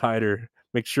ass tighter.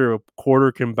 Make sure a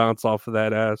quarter can bounce off of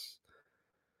that ass.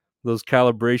 Those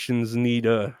calibrations need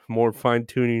more fine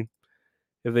tuning.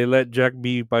 If they let Jack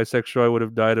be bisexual, I would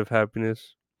have died of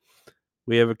happiness.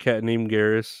 We have a cat named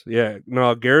Garrus. Yeah,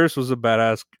 no, Garrus was a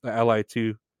badass ally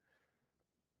too.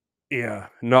 Yeah,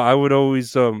 no, I would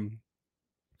always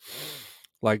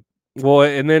like, well,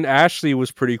 and then Ashley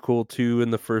was pretty cool too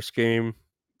in the first game.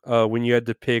 When you had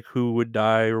to pick who would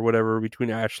die or whatever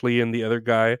between Ashley and the other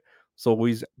guy, so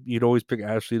you'd always pick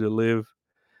Ashley to live.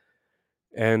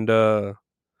 And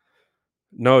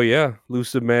no, yeah,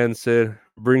 Lucid Man said,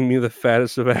 "Bring me the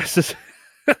fattest of asses."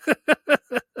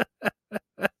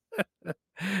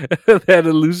 That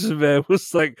elusive man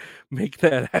was like, "Make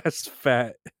that ass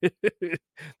fat."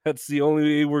 That's the only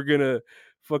way we're gonna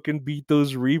fucking beat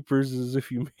those Reapers is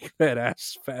if you make that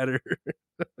ass fatter.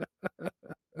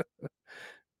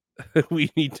 We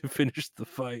need to finish the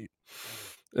fight.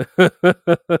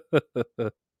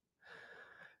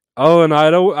 Oh, and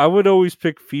I would always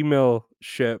pick female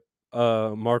Shep,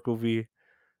 Marco V,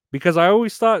 because I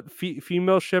always thought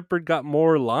female Shepherd got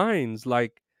more lines.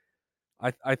 Like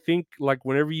I think like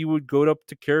whenever you would go up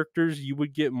to characters, you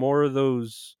would get more of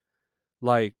those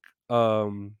like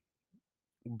um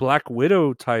Black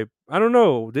Widow type. I don't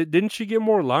know. Didn't she get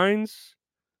more lines?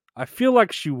 I feel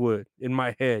like she would in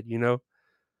my head.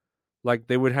 Like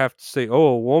they would have to say, "Oh,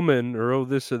 a woman," or "Oh,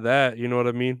 this or that." You know what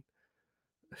I mean?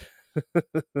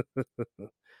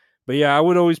 But yeah, I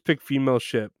would always pick female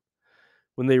Ship.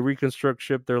 When they reconstruct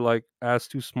Ship, they're like, "Ass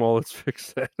too small. Let's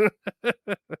fix that."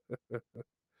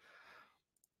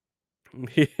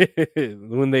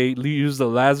 When they use the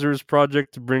Lazarus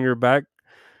Project to bring her back,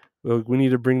 like, we need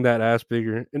to bring that ass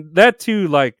bigger. And that too,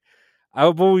 like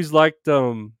I've always liked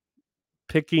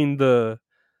picking the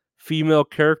female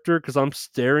character because I'm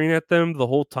staring at them the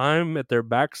whole time at their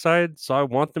backside, so I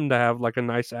want them to have like a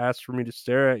nice ass for me to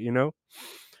stare at.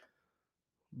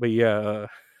 But yeah,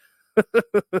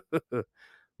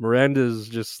 Miranda's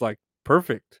just like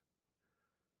perfect,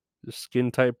 just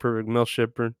skin tight, perfect Mel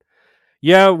Shepherd.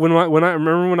 Yeah, when I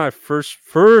remember when I first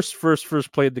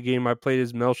played the game, I played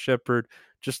as Mel Shepherd,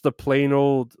 just the plain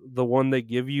old the one they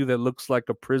give you that looks like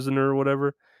a prisoner or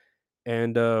whatever.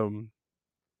 And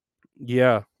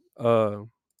yeah, uh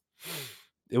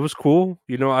it was cool.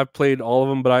 I played all of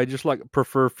them, but I just like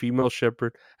prefer female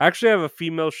Shepherd. I actually have a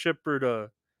female Shepherd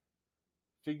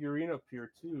figurine up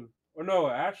here too. Or no,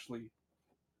 Ashley.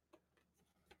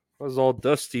 It was all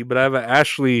dusty, but I have an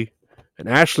Ashley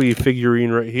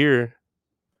figurine right here.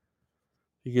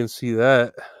 You can see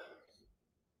that.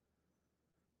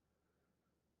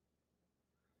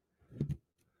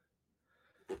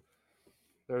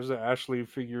 There's an Ashley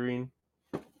figurine.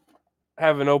 I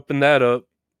haven't opened that up.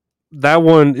 That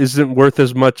one isn't worth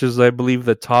as much as I believe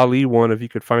the Tali one. If you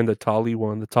could find the Tali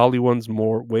one, the Tali one's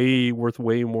way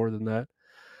more than that.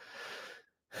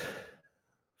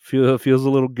 Feels a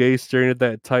little gay staring at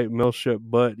that tight male ship,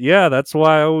 but yeah, that's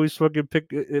why I always fucking pick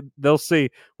it. They'll say,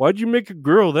 "Why'd you make a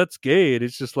girl? That's gay." And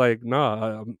it's just like,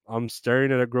 nah, I'm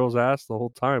staring at a girl's ass the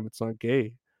whole time. It's not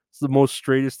gay. It's the most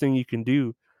straightest thing you can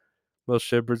do. Mel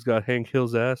Shepard's got Hank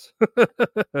Hill's ass.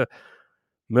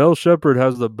 Mel Shepard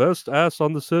has the best ass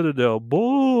on the Citadel.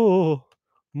 Bull,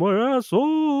 my ass.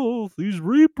 Oh, these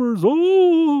Reapers.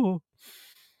 Oh,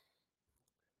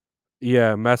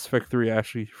 yeah. Mass Effect 3,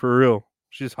 Ashley, for real.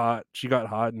 She's hot. She got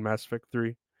hot in Mass Effect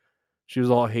 3. She was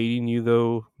all hating you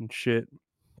though and shit.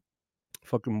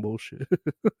 Fucking bullshit.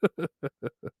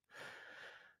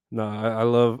 Nah, I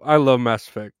love Mass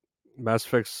Effect. Mass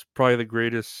Effect's probably the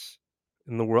greatest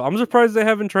in the world. I'm surprised they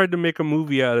haven't tried to make a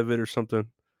movie out of it or something.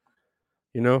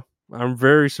 You know, I'm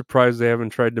very surprised they haven't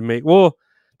tried to make. Well,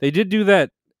 they did do that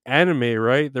anime,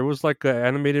 right? There was like an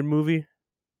animated movie.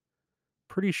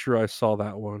 Pretty sure I saw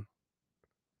that one.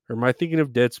 Or am I thinking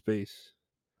of Dead Space?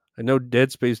 I know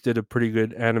Dead Space did a pretty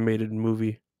good animated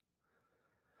movie,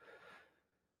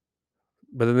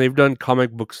 but then they've done comic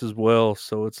books as well,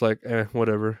 so it's like,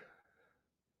 whatever.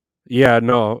 Yeah,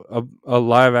 no, a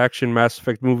live action Mass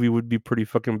Effect movie would be pretty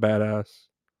fucking badass,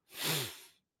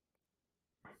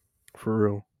 for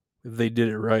real, if they did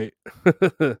it right.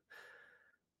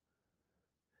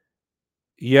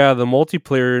 Yeah, the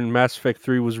multiplayer in Mass Effect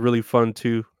 3 was really fun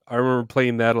too. I remember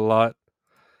playing that a lot.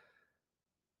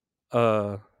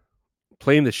 Uh,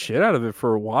 Playing the shit out of it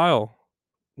for a while,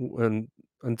 and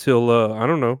until I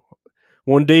don't know.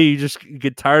 One day you just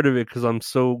get tired of it because I'm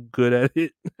so good at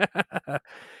it.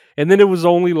 And then it was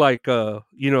only like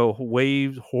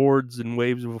waves, hordes and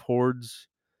waves of hordes,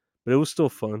 but it was still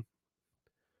fun.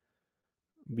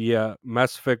 But yeah,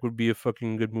 Mass Effect would be a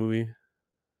fucking good movie.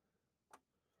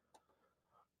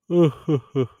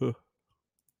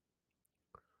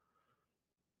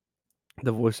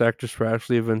 The voice actress for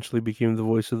Ashley eventually became the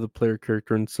voice of the player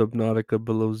character in Subnautica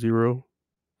Below Zero.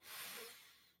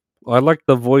 I like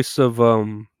the voice of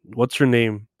what's her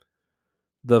name?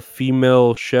 The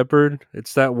female shepherd.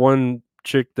 It's that one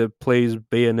chick that plays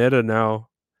Bayonetta now.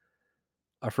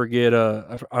 I forget.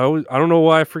 I don't know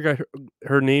why I forgot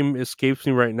her name escapes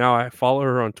me right now. I follow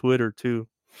her on Twitter too.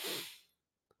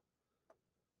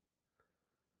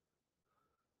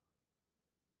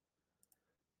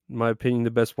 In my opinion,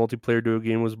 the best multiplayer duo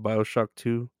game was Bioshock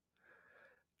Two.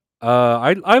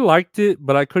 I liked it,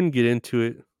 but I couldn't get into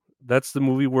it. That's the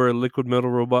movie where a liquid metal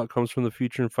robot comes from the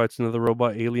future and fights another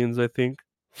robot, aliens. I think.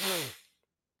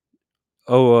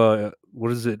 Oh,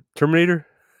 what is it? Terminator?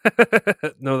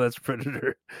 No, that's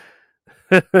Predator.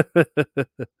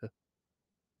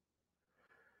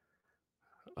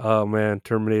 Oh man,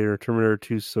 Terminator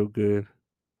 2 is so good.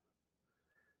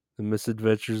 The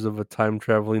misadventures of a time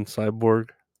traveling cyborg.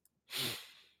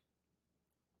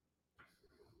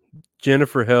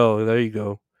 Jennifer Hell, there you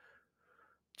go.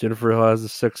 Jennifer Hell has the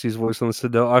sexiest voice on the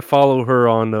Citadel. I follow her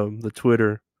on the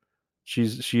Twitter. She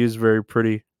is very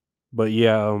pretty, but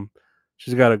yeah,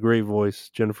 she's got a great voice.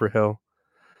 Jennifer Hell.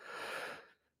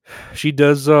 She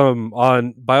does on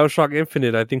Bioshock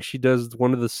Infinite. I think she does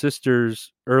one of the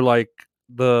sisters, or like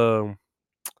the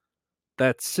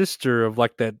that sister of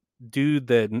like that dude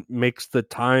that makes the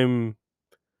time,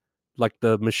 like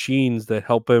the machines that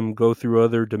help him go through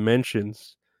other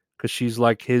dimensions, because she's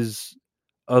like his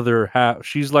other half.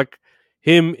 She's like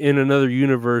him in another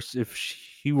universe if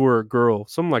he were a girl,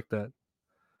 something like that.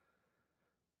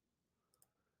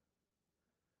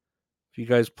 If you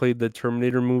guys played the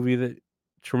Terminator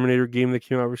game that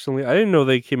came out recently, I didn't know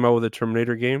they came out with a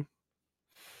Terminator game.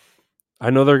 I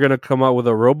know they're gonna come out with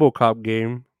a RoboCop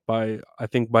game by, I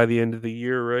think, by the end of the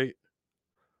year, right?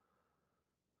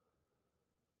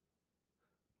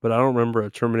 But I don't remember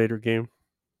a Terminator game.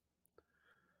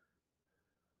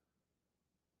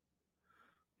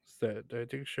 Is that, did I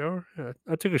take a shower? Yeah,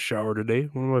 I took a shower today.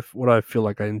 What do I feel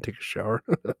like I didn't take a shower?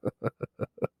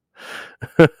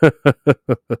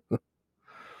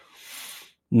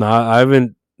 Nah, I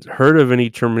haven't heard of any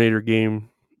Terminator game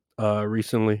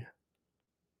recently.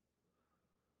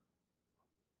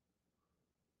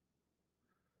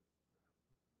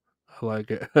 I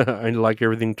like it. I like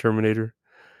everything Terminator.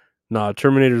 Nah,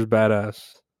 Terminator's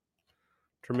badass.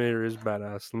 Terminator is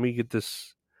badass. Let me get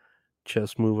this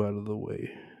chess move out of the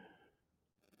way.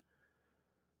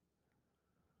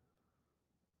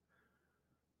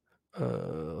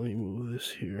 Let me move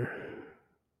this here.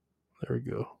 There we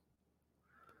go.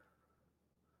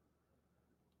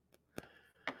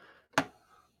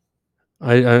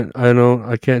 I know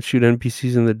I can't shoot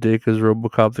NPCs in the dick because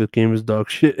RoboCop the game is dog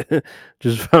shit.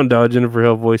 Just found out Jennifer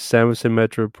Hale voiced Samus in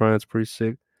Metroid Prime. It's pretty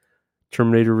sick.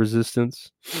 Terminator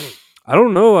Resistance. I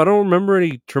don't know. I don't remember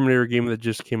any Terminator game that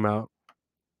just came out.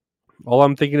 All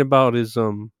I'm thinking about is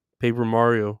Paper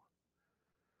Mario.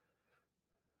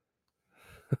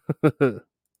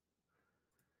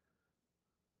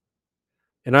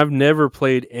 And I've never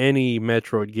played any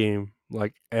Metroid game,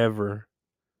 like, ever.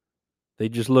 They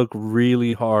just look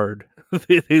really hard.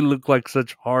 They look like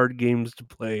such hard games to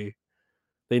play.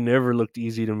 They never looked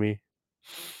easy to me.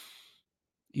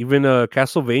 Even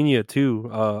Castlevania too.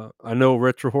 I know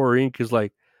Retro Horror Inc. is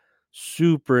like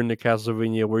super into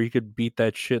Castlevania, where you could beat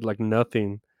that shit like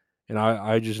nothing, and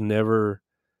I just never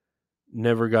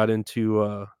got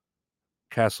into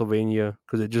Castlevania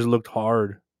because it just looked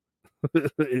hard.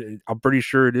 I'm pretty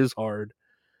sure it is hard.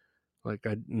 Like,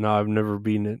 I've never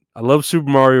beaten it. I love Super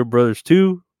Mario Brothers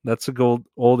 2. That's a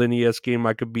old NES game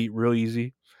I could beat real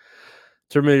easy.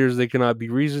 Terminators, they cannot be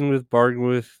reasoned with, bargained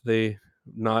with. They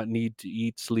not need to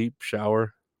eat, sleep,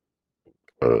 shower.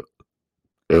 Uh,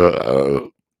 uh,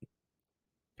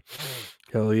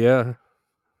 Hell yeah,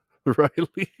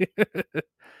 Riley.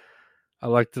 I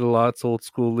liked it a lot. It's old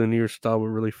school linear style, but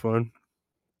really fun.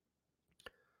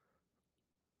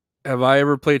 Have I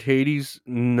ever played Hades?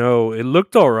 No. It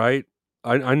looked all right.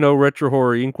 I know Retro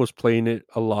Horror Inc. was playing it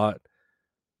a lot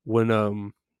when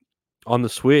on the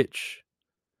Switch.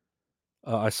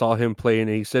 I saw him playing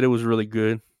it. He said it was really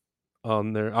good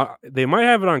on there. They might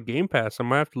have it on Game Pass. I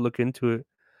might have to look into it.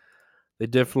 They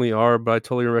definitely are, but I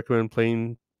totally recommend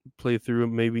play through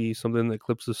maybe something that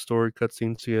clips the story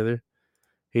cutscenes together.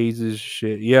 Hades is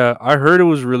shit. Yeah, I heard it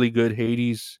was really good.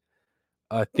 Hades.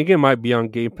 I think it might be on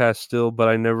Game Pass still, but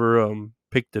I never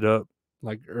picked it up.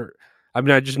 Like, I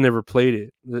mean, I just never played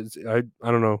it.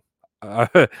 I don't know.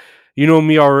 You know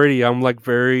me already. I'm like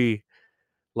very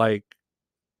like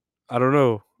I don't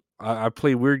know. I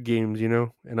play weird games,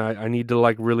 and I need to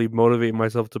like really motivate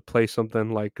myself to play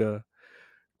something like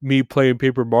me playing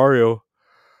Paper Mario.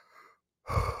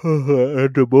 I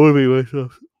have to motivate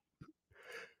myself.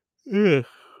 Yeah.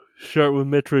 Start with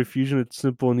Metroid Fusion. It's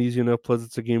simple and easy enough. Plus,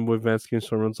 it's a Game Boy Advance game,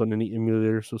 so it runs on any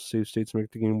emulator. So save states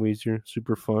make the game way easier.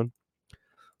 Super fun.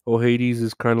 Oh, Hades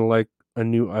is kind of like a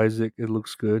new Isaac. It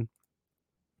looks good.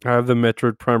 I have the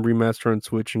Metroid Prime remaster on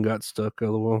Switch and got stuck.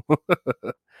 LOL.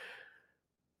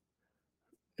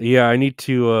 Yeah, I need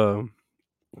to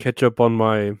catch up on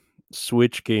my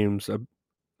Switch games.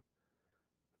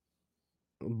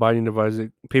 Binding of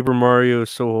Isaac. Paper Mario is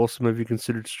so wholesome. Have you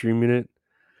considered streaming it?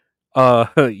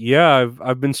 Yeah,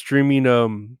 I've been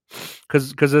streaming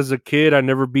cuz as a kid I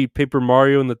never beat Paper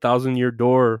Mario and the Thousand Year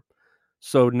Door.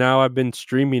 So now I've been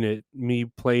streaming it, me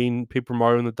playing Paper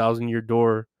Mario and the Thousand Year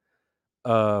Door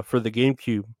for the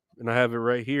GameCube. And I have it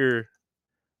right here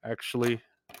actually.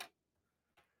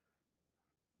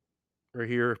 Right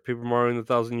here, Paper Mario and the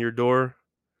Thousand Year Door.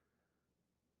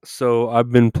 So I've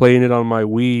been playing it on my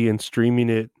Wii and streaming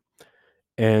it,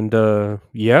 and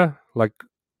yeah, like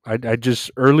I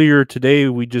just earlier today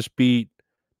we just beat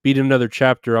another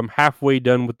chapter. I'm halfway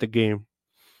done with the game.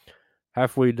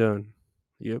 Halfway done.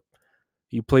 Yep.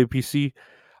 You play PC?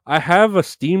 I have a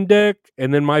Steam Deck,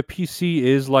 and then my PC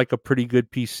is like a pretty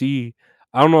good PC.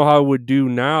 I don't know how I would do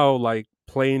now, like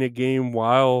playing a game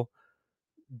while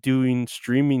doing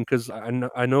streaming, because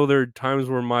I know there are times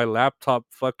where my laptop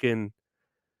fucking,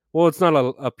 well, it's not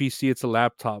a PC, it's a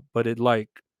laptop, but it like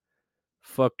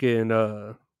fucking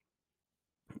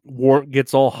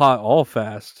gets all hot all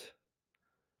fast,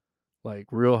 like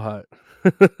real hot.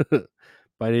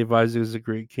 By Dave Isaac is a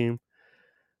great game.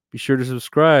 Be sure to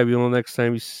subscribe. You'll know next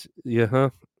time yeah,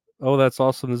 huh? Oh, that's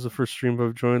awesome. This is the first stream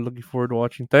I've joined. Looking forward to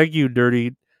watching. Thank you,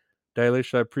 Dirty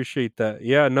Dilation. I appreciate that.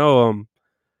 Yeah, no,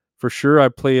 for sure. I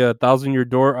play a Thousand Year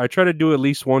Door. I try to do at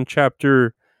least one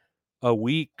chapter a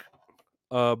week.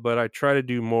 But I try to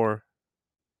do more.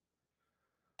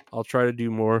 I'll try to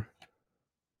do more.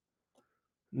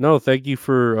 No, thank you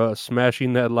for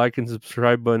smashing that like and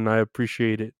subscribe button. I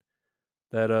appreciate it.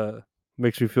 That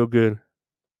makes me feel good.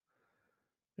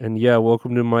 And yeah,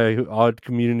 welcome to my odd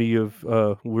community of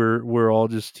we're all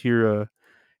just here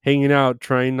hanging out,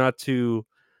 trying not to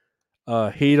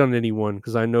hate on anyone,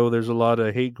 because I know there's a lot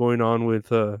of hate going on with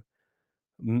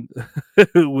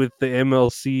with the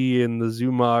MLC and the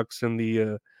Zumox and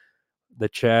the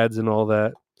Chads and all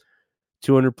that.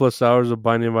 200 plus hours of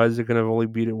Binding of Isaac, and I've only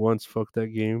beat it once. Fuck that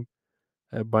game.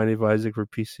 At Binding of Isaac for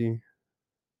PC.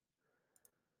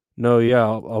 No, yeah,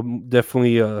 I'll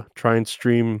definitely try and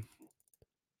stream.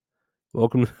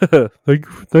 Welcome,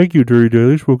 thank you, Dirty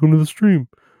Dalish. Welcome to the stream.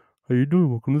 How you doing?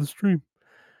 Welcome to the stream.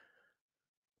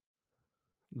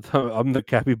 I'm the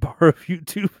capybara of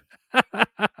YouTube.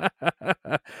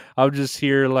 I'm just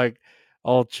here, like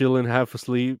all chilling, half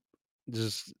asleep,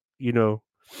 just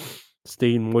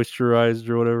staying moisturized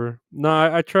or whatever.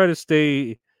 No, I try to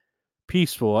stay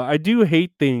peaceful. I do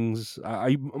hate things.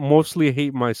 I mostly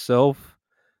hate myself,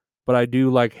 but I do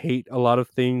like hate a lot of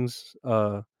things.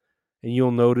 And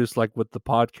you'll notice, like with the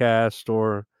podcast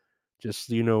or just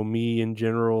me in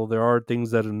general, there are things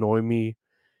that annoy me,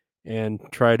 and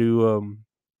try to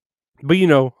but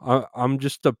I'm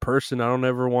just a person. I don't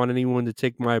ever want anyone to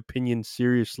take my opinion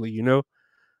seriously, like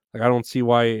I don't see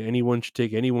why anyone should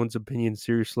take anyone's opinion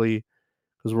seriously,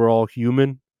 because we're all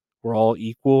human, we're all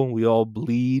equal, we all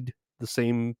bleed the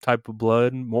same type of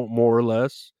blood, more or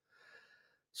less.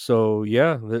 So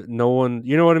yeah, no one,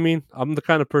 you know what I mean. I'm the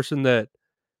kind of person that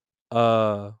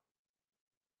uh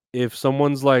if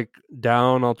someone's like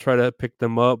down, I'll try to pick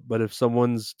them up, but if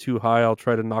someone's too high, I'll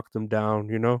try to knock them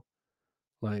down,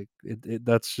 like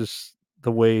that's just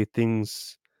the way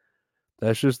things,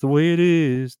 that's just the way it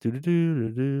is.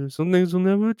 Do. Some things will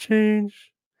never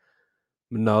change.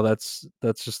 No, that's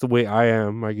just the way I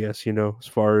am, I guess, as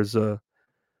far as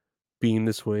being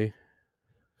this way.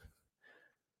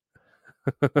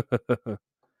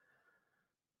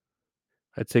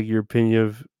 I take your opinion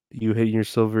of you hating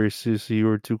yourself very seriously. You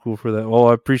were too cool for that. Oh,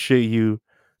 I appreciate you,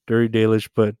 Dirty Dalish,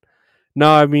 but no,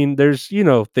 I mean, there's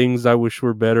things I wish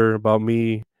were better about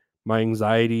me, my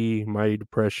anxiety, my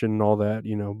depression, all that,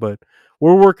 But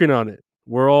we're working on it.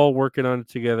 We're all working on it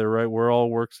together, right? We're all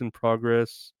works in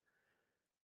progress,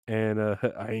 and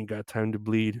I ain't got time to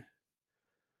bleed.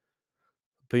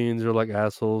 Opinions are like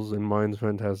assholes, and mine's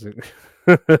fantastic.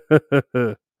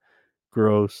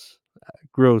 Gross,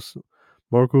 gross.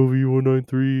 Marco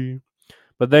V193.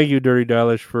 But thank you, Dirty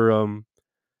Dalish, for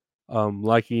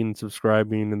liking,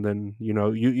 subscribing, and then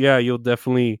you'll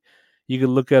definitely you can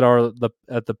look at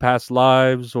the past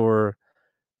lives, or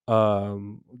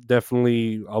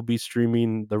definitely I'll be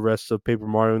streaming the rest of Paper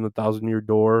Mario and the Thousand Year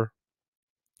Door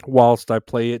whilst I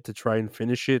play it to try and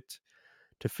finish it,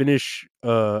 to finish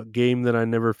a game that I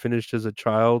never finished as a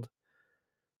child.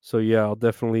 So yeah, I'll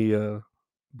definitely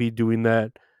be doing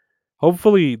that.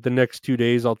 Hopefully the next 2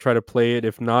 days I'll try to play it.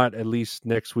 If not, at least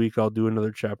next week I'll do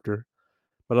another chapter.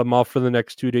 But I'm off for the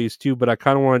next 2 days too. But I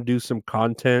kind of want to do some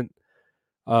content.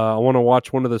 I want to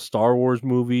watch one of the Star Wars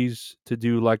movies to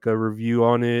do like a review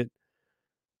on it.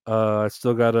 I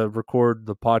still got to record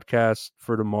the podcast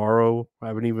for tomorrow. I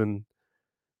haven't even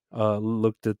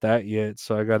looked at that yet,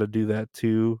 so I got to do that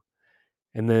too.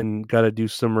 And then got to do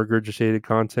some regurgitated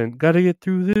content. Got to get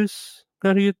through this.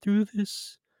 Got to get through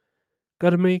this.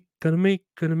 Gotta make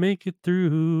it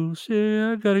through. Say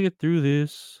I gotta get through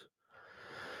this.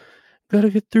 Gotta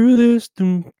get through this.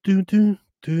 Do do do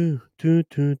do do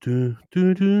do do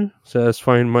do do.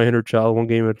 Satisfying my inner child one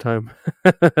game at a time.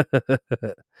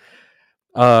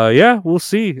 Yeah, we'll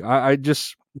see. I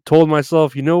just told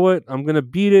myself, you know what? I'm gonna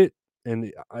beat it,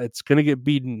 and it's gonna get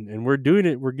beaten, and we're doing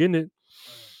it. We're getting it.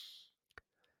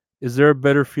 Is there a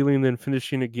better feeling than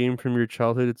finishing a game from your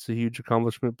childhood? It's a huge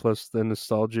accomplishment. Plus the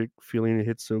nostalgic feeling it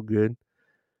hits so good.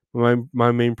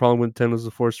 My main problem with Nintendo is the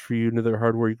force for you into their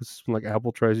hardware ecosystem. Like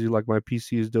Apple tries you, like my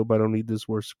PC is dope. I don't need this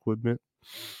worse equipment.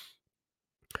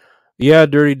 Yeah,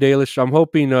 Dirty Dalish. I'm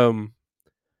hoping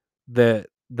that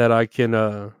I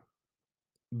can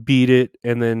beat it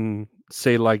and then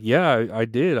say like, yeah, I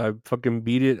did. I fucking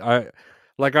beat it. I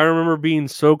remember being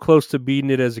so close to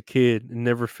beating it as a kid and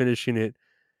never finishing it,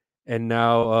 and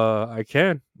now I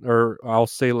can. Or I'll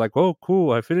say like, oh,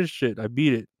 cool, I finished it. I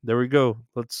beat it. There we go.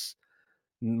 Let's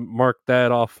mark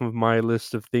that off of my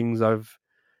list of things I've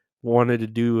wanted to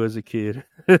do as a kid.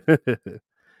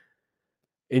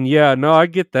 And yeah, no, I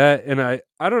get that. And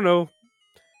I don't know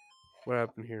what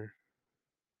happened here.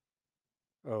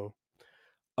 Oh.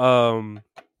 Um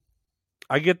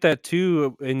I get that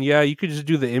too. And yeah, you could just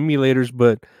do the emulators,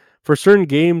 but for certain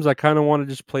games I kind of want to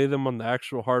just play them on the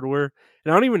actual hardware.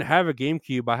 And I don't even have a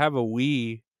GameCube. I have a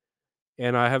Wii,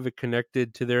 and I have it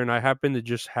connected to there, and I happen to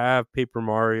just have Paper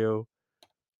Mario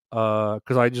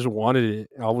cuz I just wanted it.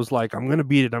 I was like, I'm going to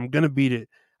beat it. I'm going to beat it.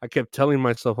 I kept telling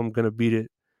myself I'm going to beat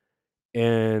it.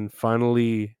 And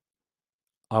finally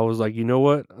I was like, you know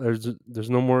what? There's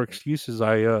no more excuses.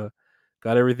 I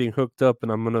got everything hooked up,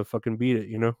 and I'm gonna fucking beat it.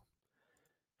 Can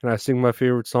I sing my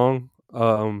favorite song?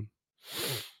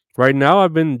 Right now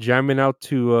I've been jamming out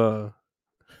to.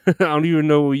 I don't even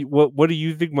know what do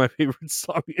you think my favorite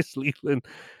song is, Leland?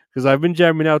 Because I've been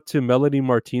jamming out to Melody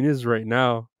Martinez right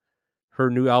now. Her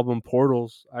new album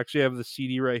Portals. I actually have the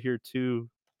CD right here too.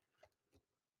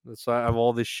 So I have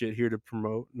all this shit here to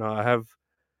promote. No, I have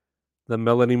the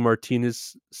Melody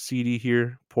Martinez CD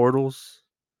here, Portals.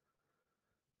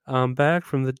 I'm back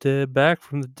from the dead, back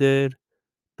from the dead,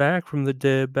 back from the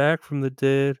dead, back from the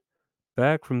dead,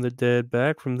 back from the dead,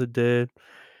 back from the dead.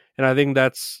 And I think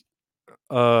that's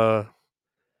uh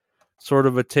sort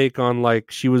of a take on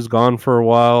like she was gone for a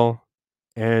while,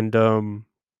 and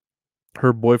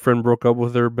her boyfriend broke up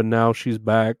with her, but now she's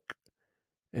back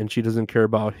and she doesn't care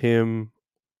about him,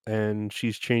 and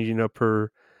she's changing up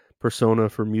her persona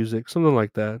for music, something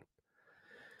like that.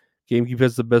 GameCube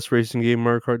has the best racing game,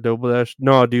 Mario Kart Double Dash.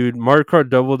 No, dude, Mario Kart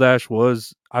Double Dash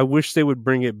was. I wish they would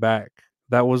bring it back.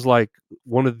 That was like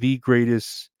one of the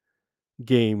greatest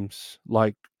games.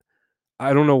 Like,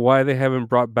 I don't know why they haven't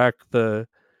brought back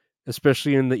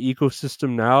especially in the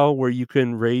ecosystem now where you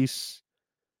can race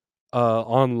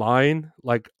online.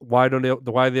 Like, why they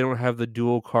don't have the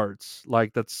dual carts?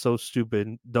 Like, that's so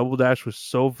stupid. Double Dash was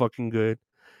so fucking good.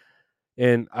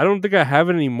 And I don't think I have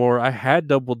it anymore. I had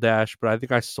Double Dash, but I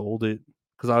think I sold it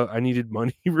because I needed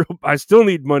money. I still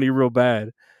need money real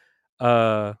bad.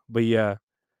 But yeah,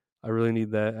 I really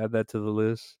need that. Add that to the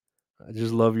list. I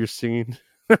just love your singing.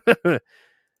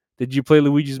 Did you play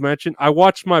Luigi's Mansion? I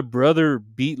watched my brother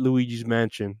beat Luigi's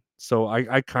Mansion, so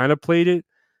I kind of played it.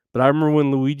 But I remember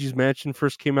when Luigi's Mansion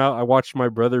first came out, I watched my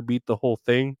brother beat the whole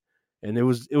thing, and it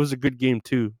was a good game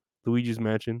too. Luigi's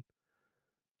Mansion.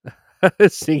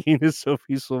 Singing is so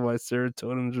peaceful, my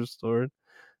serotonin's restored.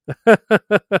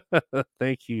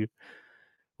 Thank you.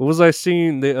 What was I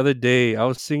singing the other day? I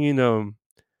was singing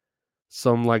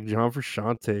some like John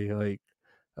Frusciante, like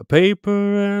a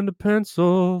paper and a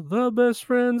pencil, the best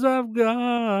friends I've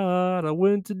got. I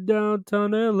went to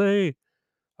downtown LA.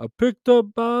 I picked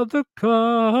up by the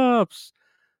cops.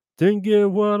 Didn't get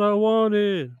what I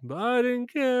wanted, but I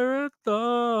didn't care a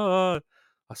thought.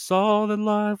 I saw that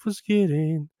life was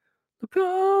getting look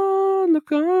on,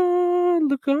 look on,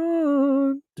 look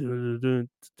on.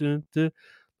 Dun-dun-dun-dun-dun.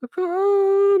 Look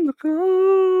on, look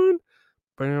on.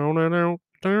 Down, down, down,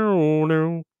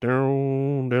 down,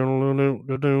 down, down, down,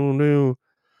 down, down, down.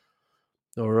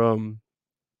 Or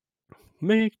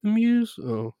make the music.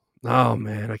 Oh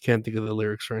man, I can't think of the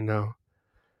lyrics right now.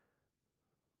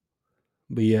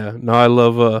 But yeah, no, I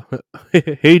love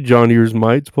hey John Ears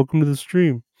Mites, welcome to the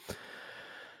stream.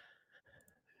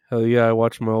 Hell yeah, I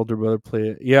watched my older brother play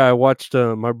it. Yeah, I watched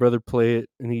my brother play it,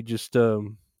 and he just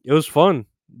it was fun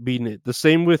beating it. The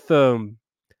same with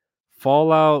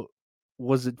Fallout.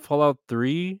 Was it Fallout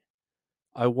 3?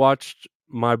 I watched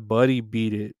my buddy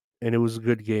beat it, and it was a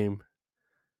good game.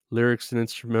 Lyrics and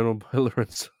instrumental by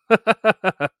Lorenzo.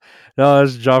 No,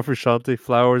 that's John Frusciante.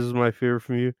 Flowers is my favorite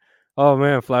from you. Oh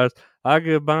man, flowers. I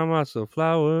could buy myself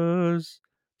flowers.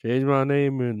 Change my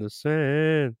name in the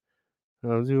sand.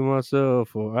 I'll do myself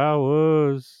for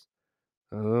hours.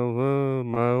 I love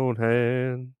my own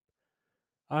hand.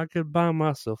 I could buy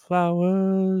myself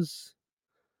flowers.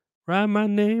 Write my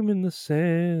name in the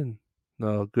sand.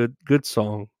 No, good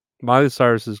song. Miley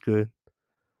Cyrus is good.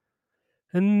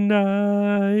 And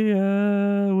I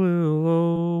will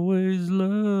always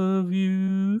love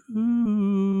you.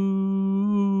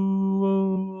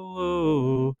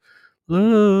 Oh,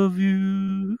 love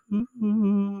you.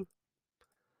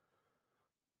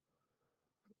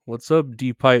 What's up,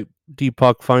 Deepak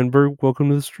Feinberg? Welcome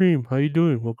to the stream. How you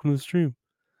doing? Welcome to the stream.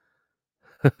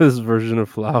 This version of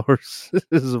flowers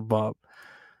is a bop.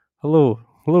 Hello,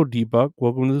 Deepak.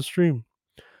 Welcome to the stream.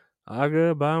 I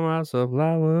could buy myself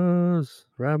flowers,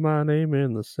 write my name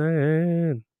in the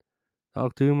sand,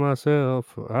 talk to myself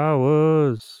for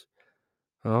hours,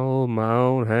 hold my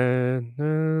own hand.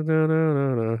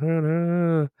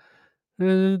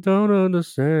 Don't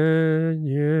understand,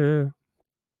 yeah.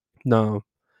 No.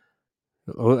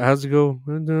 How's it go?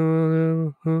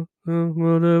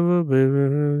 Whatever,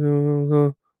 baby.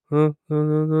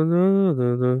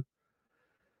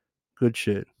 Good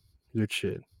shit. Good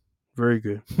shit. Very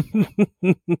good.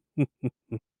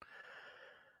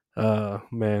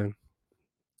 Man,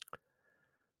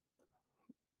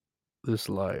 this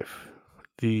life,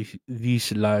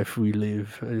 this life we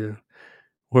live.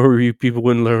 Where were you people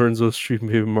when Lorenzo streamed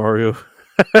Baby Mario?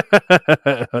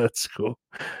 That's cool.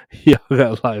 Y'all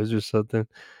got lives or something.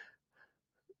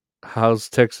 How's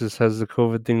Texas? Has the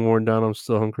COVID thing worn down? I'm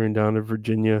still hunkering down in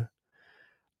Virginia.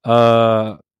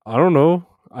 I don't know.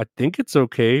 I think it's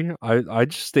okay. I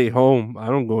just stay home. I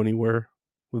don't go anywhere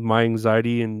with my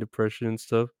anxiety and depression and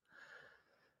stuff.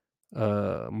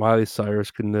 Miley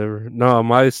Cyrus could never. No,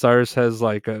 Miley Cyrus has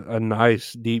like a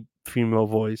nice deep female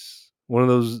voice. One of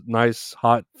those nice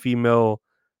hot female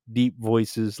deep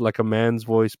voices, like a man's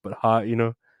voice but hot.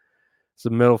 It's a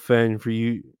metal fan for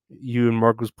you. You and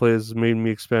Marcos plays has made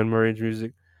me expand my range of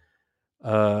music.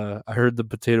 I heard the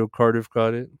Potato Cardiff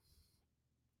got it.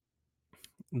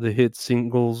 The hit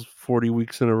singles 40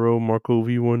 weeks in a row. Marco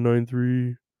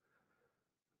V193.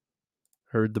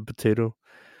 Heard the Potato.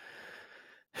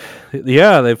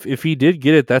 Yeah, if he did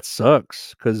get it, that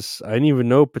sucks. Because I didn't even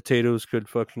know potatoes could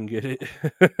fucking get it.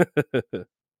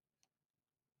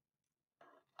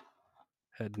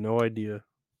 Had no idea.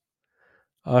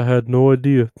 I had no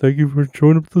idea. Thank you for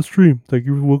showing up to the stream. Thank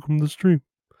you for welcome to the stream.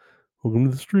 Welcome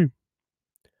to the stream.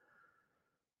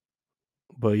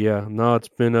 But yeah, no, it's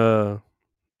been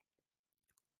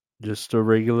just a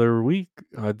regular week.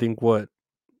 I think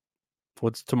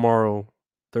what's tomorrow?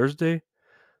 Thursday?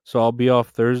 So I'll be off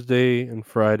Thursday and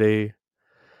Friday.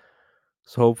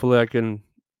 So hopefully I can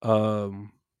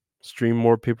um stream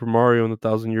more Paper Mario and the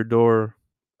Thousand Year Door,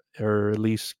 or at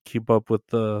least keep up with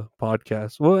the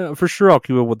podcast. Well, for sure I'll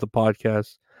keep up with the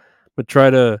podcast, but try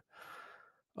to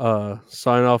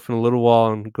sign off in a little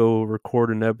while and go record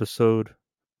an episode.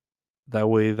 That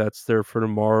way that's there for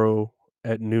tomorrow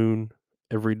at noon.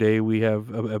 Every day we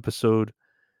have an episode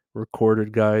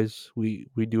recorded, guys. We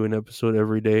do an episode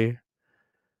every day.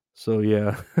 So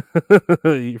yeah.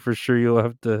 For sure you'll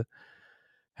have to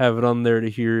have it on there to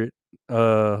hear it.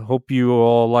 Hope you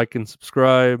all like and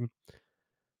subscribe.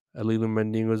 Alila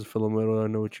Mandingos Filomeno, I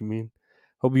know what you mean.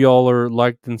 Hope you all are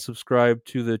liked and subscribed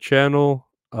to the channel.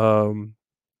 8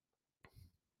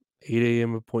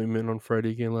 a.m. appointment on Friday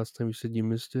again. Last time you said you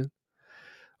missed it.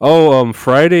 Oh,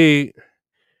 Friday.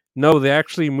 No, they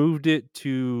actually moved it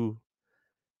to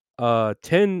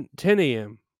 10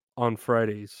 a.m. on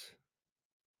Fridays.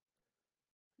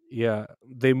 Yeah,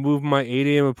 they moved my 8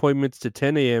 a.m. appointments to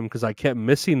 10 a.m. because I kept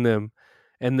missing them,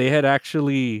 and they had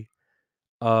actually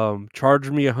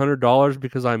charged me $100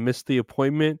 because I missed the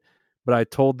appointment. But I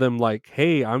told them like,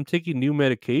 "Hey, I'm taking new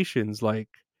medications. Like,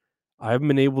 I haven't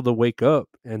been able to wake up,"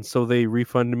 and so they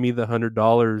refunded me the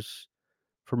 $100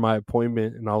 for my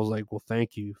appointment, and I was like, "Well,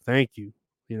 thank you,"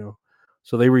 you know.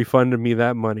 So they refunded me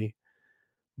that money.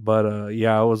 But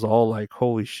yeah, I was all like,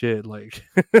 "Holy shit!" Like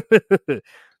they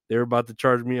were about to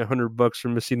charge me $100 for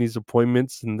missing these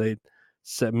appointments, and they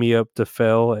set me up to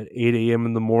fail at 8 a.m.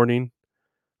 in the morning.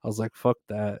 I was like, "Fuck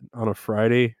that!" On a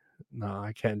Friday, no,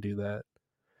 I can't do that.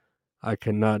 I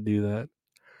cannot do that.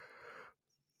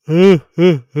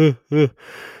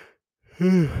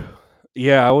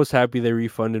 Yeah, I was happy they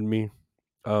refunded me.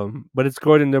 But it's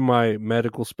going into my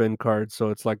medical spend card, so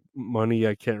it's like money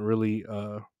I can't really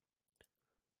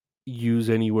use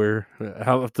anywhere.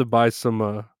 I'll have to buy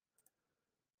some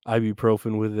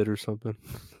ibuprofen with it or something.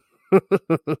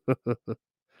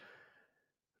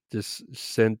 Just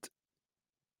sent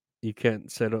you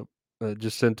can't set up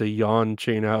just sent a yawn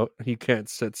chain out. You can't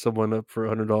set someone up for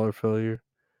 $100 failure.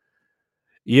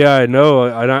 Yeah, I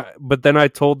know. But then I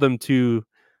told them to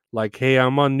like, hey,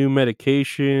 I'm on new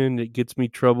medication. It gets me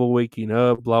trouble waking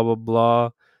up, blah blah blah.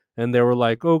 And they were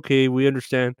like, okay, we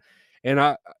understand. And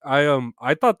I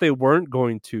thought they weren't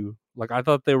going to. Like I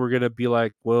thought they were gonna be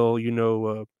like, well, it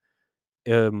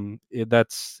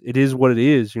is what it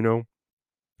is, you know.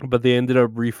 But they ended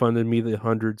up refunding me the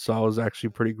 100, so I was actually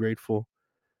pretty grateful.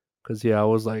 Cause yeah, I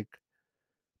was like,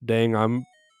 dang, I'm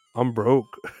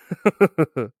broke.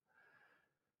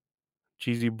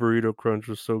 Cheesy burrito crunch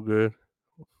was so good.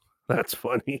 That's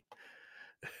funny.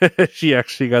 She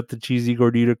actually got the cheesy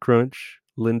gordita crunch,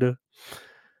 Linda.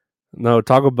 No,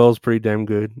 Taco Bell's pretty damn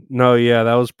good. No, yeah,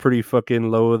 that was pretty fucking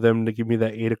low of them to give me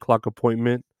that 8 o'clock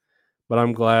appointment. But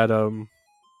I'm glad I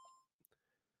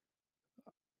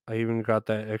even got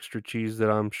that extra cheese that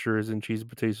I'm sure is in cheese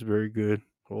but tastes very good.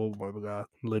 Oh my god.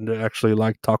 Linda actually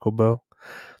liked Taco Bell.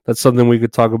 That's something we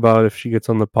could talk about if she gets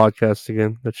on the podcast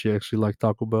again, that she actually liked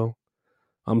Taco Bell.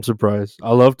 I'm surprised.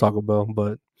 I love Taco Bell,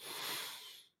 but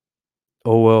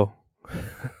oh well.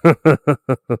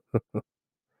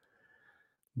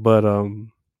 but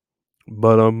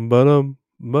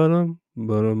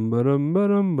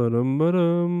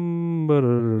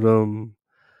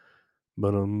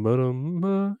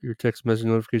your text message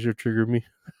notification triggered me.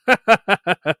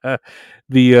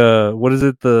 The what is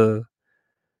it? The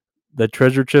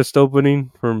treasure chest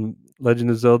opening from Legend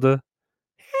of Zelda.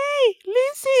 Hey,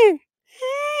 listen.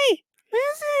 Hey,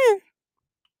 listen.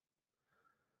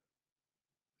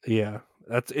 Yeah,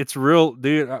 it's real,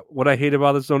 dude. What I hate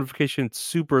about this notification, it's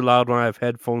super loud when I have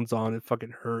headphones on. It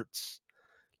fucking hurts.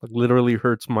 Like literally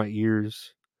hurts my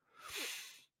ears.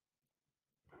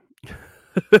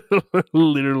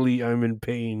 Literally, I'm in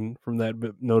pain from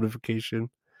that notification.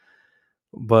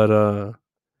 But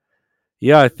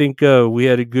yeah, I think we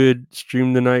had a good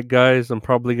stream tonight, guys. I'm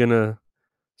probably gonna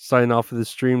sign off of the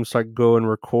stream so I can go and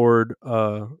record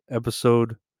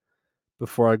episode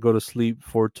before I go to sleep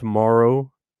for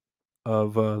tomorrow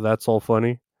of That's All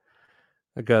Funny.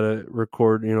 I gotta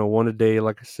record, one a day,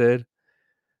 like I said.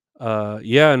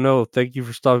 Yeah, no, thank you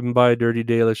for stopping by, Dirty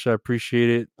Dalish. I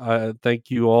appreciate it. Thank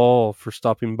you all for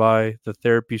stopping by the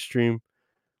therapy stream.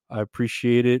 I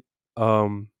appreciate it.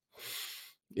 Um,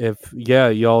 if yeah,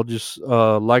 y'all just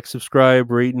like,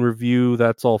 subscribe, rate, and review.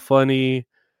 That's all funny.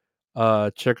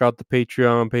 Check out the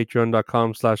Patreon,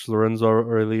 patreon.com/Lorenzo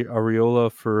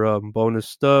Ariola for bonus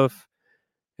stuff.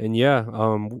 And yeah,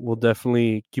 we'll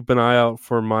definitely keep an eye out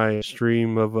for my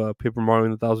stream of Paper Mario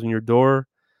and the Thousand Year Door.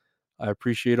 I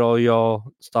appreciate all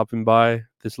y'all stopping by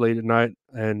this late at night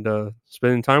and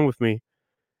spending time with me.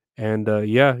 And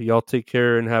yeah, y'all take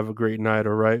care and have a great night.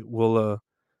 All right, we'll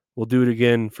do it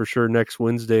again for sure next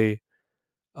Wednesday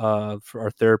for our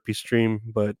therapy stream.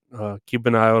 But keep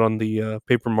an eye out on the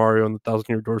Paper Mario and the Thousand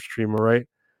Year Door stream. All right,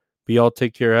 but y'all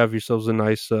take care. Have yourselves a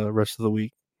nice rest of the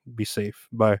week. Be safe.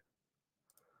 Bye.